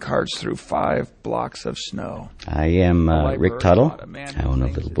shopping carts through 5 blocks of snow. I am Rick Tuttle. I own a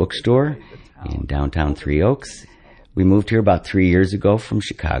little bookstore in downtown Three Oaks. We moved here about 3 years ago from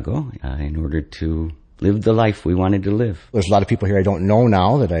Chicago in order to live the life we wanted to live. There's a lot of people here I don't know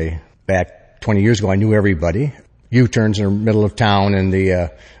now that back 20 years ago, I knew everybody. U-turns in the middle of town and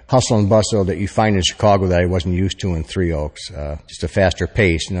the hustle and bustle that you find in Chicago that I wasn't used to in Three Oaks. Just a faster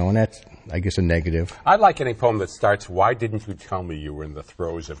pace, and that's, I guess, a negative. I like any poem that starts, "Why didn't you tell me you were in the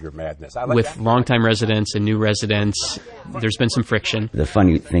throes of your madness?" With longtime residents and new residents, there's been some friction. The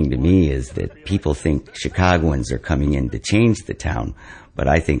funny thing to me is that people think Chicagoans are coming in to change the town, but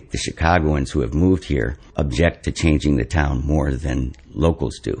I think the Chicagoans who have moved here object to changing the town more than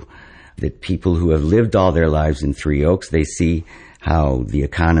locals do. That people who have lived all their lives in Three Oaks, they see how the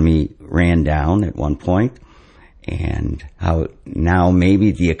economy ran down at one point, and how now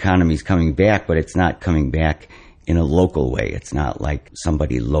maybe the economy's coming back, but it's not coming back in a local way. It's not like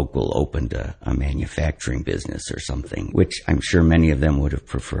somebody local opened a manufacturing business or something, which I'm sure many of them would have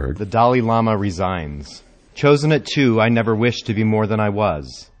preferred. The Dalai Lama resigns. Chosen at 2, I never wished to be more than I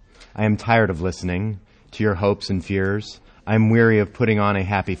was. I am tired of listening to your hopes and fears. I am weary of putting on a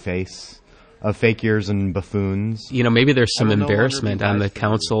happy face, of fakirs and buffoons. You know, maybe there's some embarrassment on the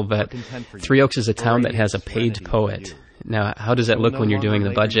council that Three Oaks is a town that has a paid poet. Now, how does that look when you're doing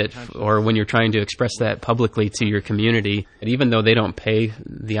the budget or when you're trying to express that publicly to your community? And even though they don't pay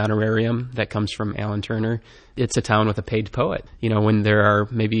the honorarium that comes from Alan Turner, it's a town with a paid poet. You know, when there are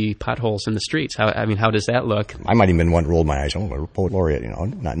maybe potholes in the streets, how does that look? I might even one rolled my eyes. Oh, a poet laureate,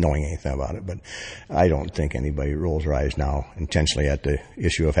 not knowing anything about it. But I don't think anybody rolls their eyes now intentionally at the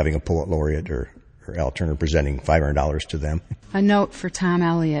issue of having a poet laureate or Al Turner presenting $500 to them. A note for Tom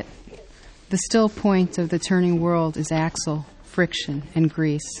Elliott. The still point of the turning world is axle, friction, and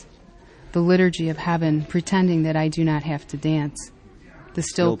grease. The liturgy of heaven pretending that I do not have to dance. The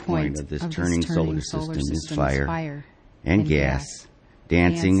still point of this turning solar system is fire and gas,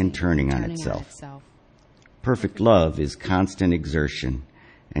 dancing and turning on itself. Perfect love is constant exertion,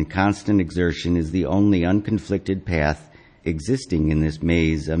 and constant exertion is the only unconflicted path existing in this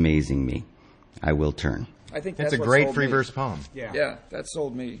maze amazing me. I will turn. I think that's a great free verse poem. Yeah, that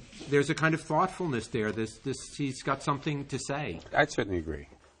sold me. There's a kind of thoughtfulness there. He's got something to say. I'd certainly agree.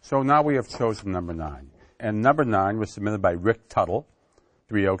 So now we have chosen number 9. And number 9 was submitted by Rick Tuttle,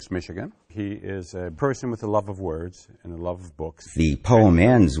 Three Oaks, Michigan. He is a person with a love of words and a love of books. The poem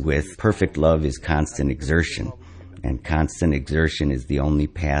ends with, perfect love is constant exertion, and constant exertion is the only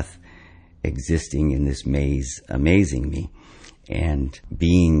path existing in this maze amazing me. And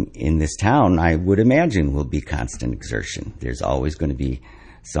being in this town, I would imagine, will be constant exertion. There's always going to be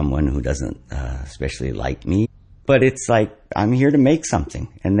someone who doesn't especially like me. But it's like, I'm here to make something,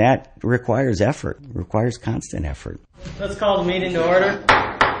 and that requires effort, requires constant effort. Let's call the meeting to order.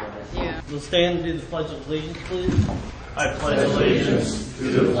 Yeah. We'll stand and do the Pledge of Allegiance, please. I pledge allegiance to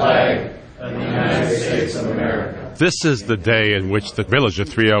the flag of the United States of America. This is the day in which the village of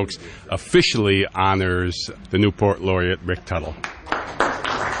Three Oaks officially honors the Newport laureate, Rick Tuttle.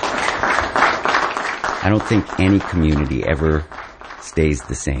 I don't think any community ever stays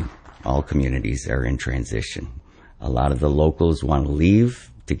the same. All communities are in transition. A lot of the locals want to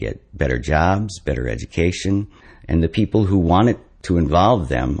leave to get better jobs, better education, and the people who want it to involve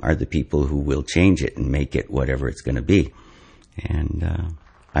them are the people who will change it and make it whatever it's going to be. And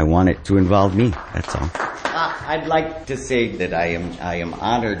I want it to involve me, that's all. I'd like to say that I am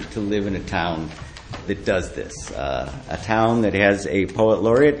honored to live in a town that does this. A town that has a poet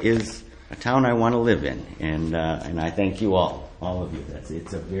laureate is a town I want to live in, and I thank you all of you.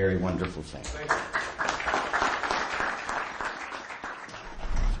 It's a very wonderful thing.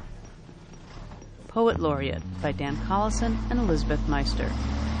 Poet Laureate by Dan Collison and Elizabeth Meister.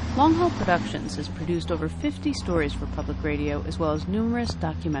 Long Haul Productions has produced over 50 stories for public radio as well as numerous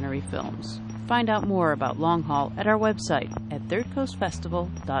documentary films. Find out more about Long Haul at our website at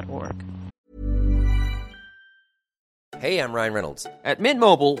thirdcoastfestival.org. Hey, I'm Ryan Reynolds. At Mint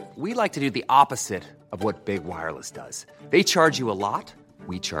Mobile, we like to do the opposite of what Big Wireless does. They charge you a lot,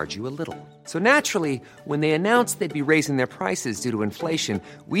 we charge you a little. So naturally, when they announced they'd be raising their prices due to inflation,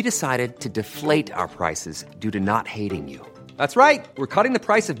 we decided to deflate our prices due to not hating you. That's right. We're cutting the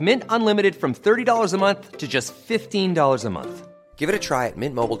price of Mint Unlimited from $30 a month to just $15 a month. Give it a try at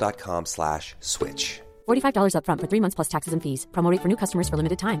mintmobile.com/switch. $45 up front for 3 months plus taxes and fees. Promo rate for new customers for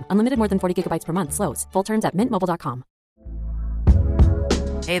limited time. Unlimited more than 40 gigabytes per month. Slows full terms at mintmobile.com.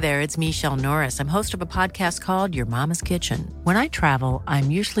 Hey there, it's Michelle Norris. I'm host of a podcast called Your Mama's Kitchen. When I travel, I'm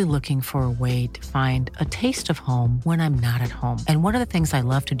usually looking for a way to find a taste of home when I'm not at home. And one of the things I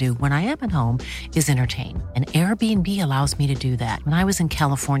love to do when I am at home is entertain. And Airbnb allows me to do that. When I was in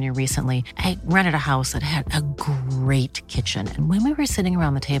California recently, I rented a house that had a great kitchen. And when we were sitting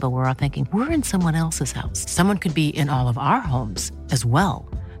around the table, we were all thinking, we're in someone else's house. Someone could be in all of our homes as well.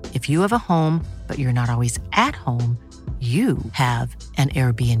 If you have a home, but you're not always at home, you have an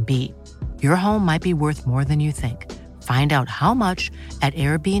Airbnb. Your home might be worth more than you think. Find out how much at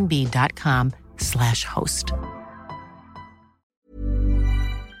airbnb.com/host.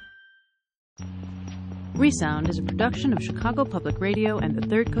 Resound is a production of Chicago Public Radio and the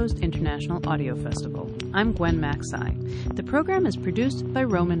Third Coast International Audio Festival. I'm Gwen Maxey. The program is produced by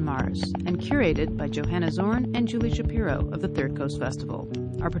Roman Mars and curated by Johanna Zorn and Julie Shapiro of the Third Coast Festival.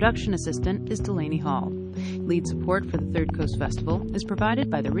 Our production assistant is Delaney Hall. Lead support for the Third Coast Festival is provided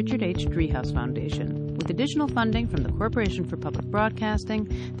by the Richard H. Driehaus Foundation, with additional funding from the Corporation for Public Broadcasting,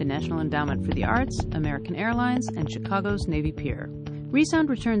 the National Endowment for the Arts, American Airlines, and Chicago's Navy Pier. Resound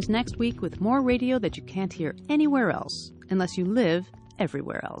returns next week with more radio that you can't hear anywhere else, unless you live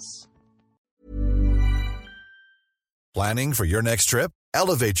everywhere else. Planning for your next trip?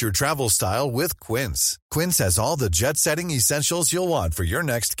 Elevate your travel style with Quince. Quince has all the jet-setting essentials you'll want for your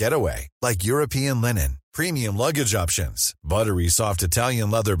next getaway, like European linen, premium luggage options, buttery soft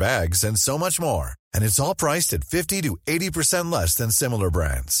Italian leather bags, and so much more. And it's all priced at 50 to 80% less than similar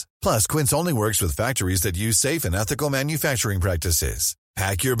brands. Plus, Quince only works with factories that use safe and ethical manufacturing practices.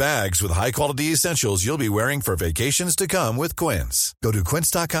 Pack your bags with high-quality essentials you'll be wearing for vacations to come with Quince. Go to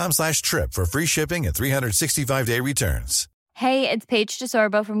quince.com/trip for free shipping and 365-day returns. Hey, it's Paige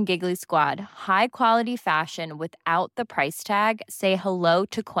DeSorbo from Giggly Squad. High quality fashion without the price tag. Say hello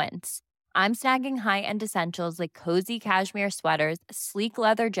to Quince. I'm snagging high-end essentials like cozy cashmere sweaters, sleek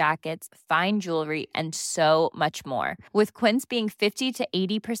leather jackets, fine jewelry, and so much more. With Quince being 50 to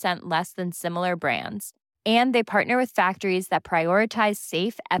 80% less than similar brands. And they partner with factories that prioritize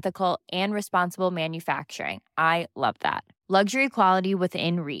safe, ethical, and responsible manufacturing. I love that. Luxury quality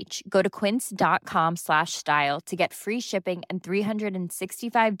within reach. Go to quince.com/style to get free shipping and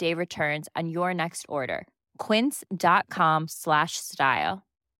 365-day returns on your next order. Quince.com/style.